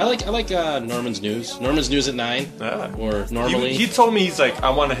nonsense. I like Norman's News. Norman's News at 9. Yeah. Or normally. He told me, he's like,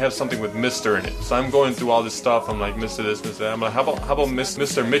 I want to have something with Mr. in it. So I'm going through all this stuff. I'm like, Mr. this, Mr. that. I'm like, how about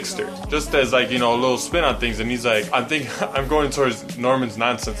Mr. Mixter? Just as like, a little spin on things. And he's like, I'm going towards Norman's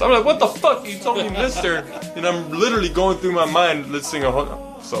nonsense. I'm like, what the fuck? You told me Mr. And I'm literally going through my mind listening a whole...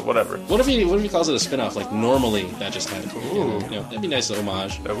 So whatever. What if he calls it a spin-off? Like normally that just happened. Ooh. That'd be a nice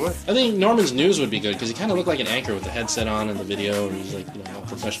homage. That would. I think Norman's News would be good because he kind of looked like an anchor with the headset on in the video, and he's like all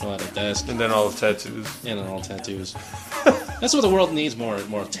professional at a desk And then all the tattoos. and all tattoos. That's what the world needs more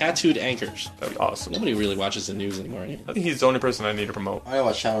tattooed anchors. That'd be awesome. Nobody really watches the news anymore. I think he's the only person I need to promote. I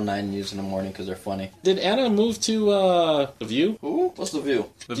watch Channel 9 News in the morning because they're funny. Did Anna move to The View? Who? What's the view?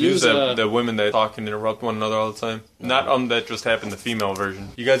 The Views, views that the women that talk and interrupt one another all the time. Not that just happened, the female version.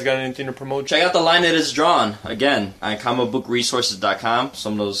 You guys got anything to promote? Check out the line that is drawn again on comicbookresources.com.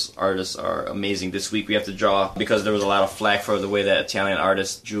 Some of those artists are amazing. This week we have to draw because there was a lot of flack for the way that Italian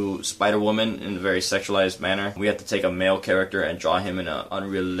artist drew Spider-Woman in a very sexualized manner. We have to take a male character and draw him in an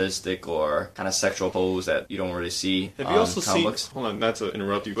unrealistic or kind of sexual pose that you don't really see. Have you also seen? books. Hold on, not to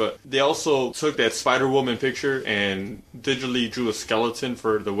interrupt you, but they also took that Spider-Woman picture and digitally drew a skeleton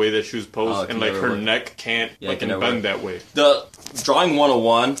for the way that she was posed, and like her neck can't bend that way. The drawing 101.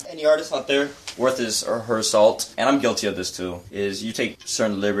 Any artist out there worth his or her salt, and I'm guilty of this too, is you take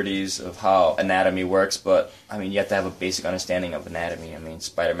certain liberties of how anatomy works, but I mean, you have to have a basic understanding of anatomy. I mean,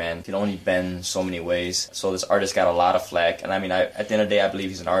 Spider-Man can only bend so many ways, so this artist got a lot of flack, and I mean, at the end of the day, I believe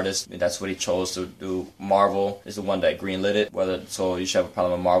he's an artist. I mean, that's what he chose to do. Marvel is the one that greenlit it, so you should have a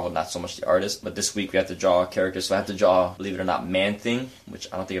problem with Marvel, not so much the artist. But this week we have to draw a character, so I have to draw, believe it or not, Man-Thing, which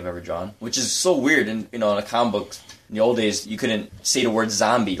I don't think I've ever drawn, which is so weird. And in a comic book, in the old days, you couldn't say the word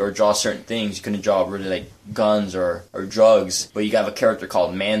zombie or draw certain things. You couldn't draw really like guns or drugs, but you have a character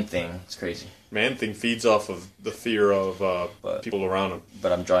called Man-Thing. It's crazy. Man-Thing feeds off of the fear of people around him.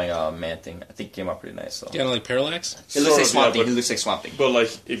 But I'm drawing a Man-Thing. I think it came out pretty nice. So. Kind of like Parallax? It looks like Swamp yeah, Thing. but- He looks like Swamp Thing. But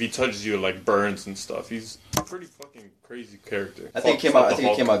like, if he touches you, it like burns and stuff. He's a pretty fucking crazy character. I think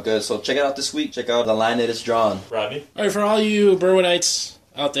it came out good. So check it out this week. Check out the line that is drawn. Rodney? All right, for all you Berwinites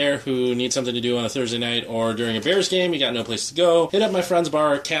out there who need something to do on a Thursday night or during a Bears game, you got no place to go, hit up my friend's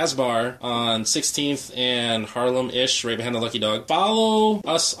bar, Kaz Bar, on 16th and Harlem-ish, right behind the Lucky Dog. Follow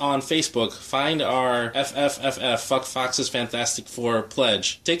us on Facebook. Find our FFFF, Fuck Foxes Fantastic Four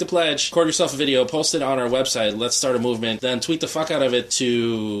pledge. Take the pledge, record yourself a video, post it on our website, let's start a movement, then tweet the fuck out of it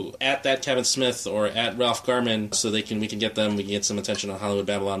to @ThatKevinSmith or @Ralph Garman so we can get them, we can get some attention on Hollywood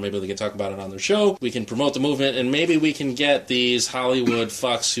Babylon, maybe they can talk about it on their show, we can promote the movement, and maybe we can get these Hollywood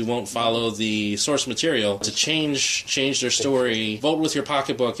fucks who won't follow the source material to change their story. Vote with your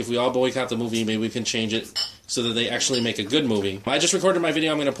pocketbook. If we all boycott the movie, maybe we can change it so that they actually make a good movie. I just recorded my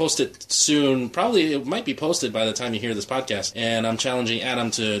video. I'm going to post it soon. Probably it might be posted by the time you hear this podcast. And I'm challenging Adam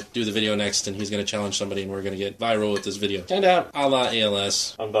to do the video next, and he's going to challenge somebody, and we're going to get viral with this video. Kind of a la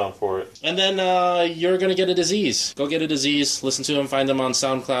ALS. I'm down for it. And then you're going to get a disease. Go get a disease. Listen to them. Find them on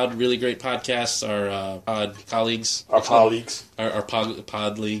SoundCloud. Really great podcasts. Our pod colleagues. Our colleagues. Our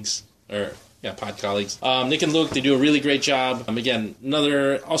pod leagues. Yeah, pod colleagues. Nick and Luke, they do a really great job. Again,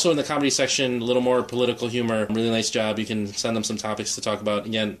 also in the comedy section, a little more political humor. Really nice job. You can send them some topics to talk about.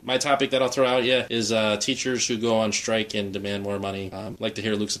 Again, my topic that I'll throw out is teachers who go on strike and demand more money. Like to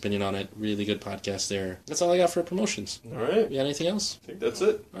hear Luke's opinion on it. Really good podcast there. That's all I got for promotions. All right. You got anything else? I think that's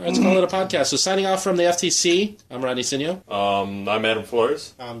it. All right, let's call it a podcast. So signing off from the FTC, I'm Rodney Sinio. I'm Adam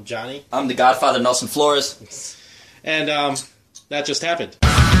Flores. I'm Johnny. I'm the Godfather, Nelson Flores. And that just happened.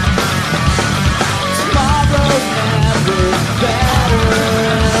 Tomorrow's never better.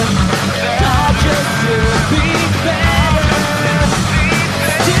 I'll just be better.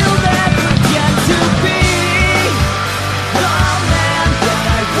 Still never get to be the man that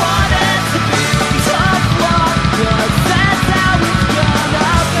I wanted to be. Tough love, 'cause that's how it's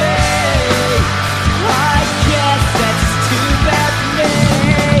gonna be. I guess that's too bad for me.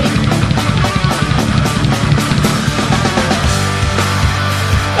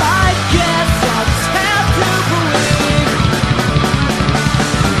 I guess I'll just have to believe.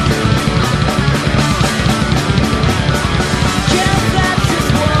 Guess that's just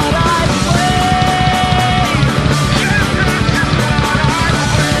what I believe.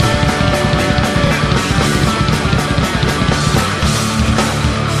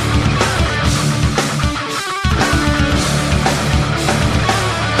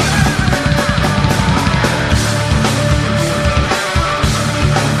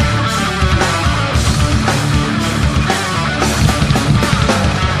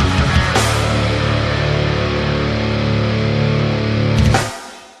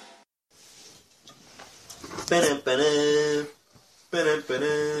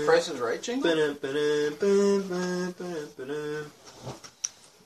 Price is Right jingle?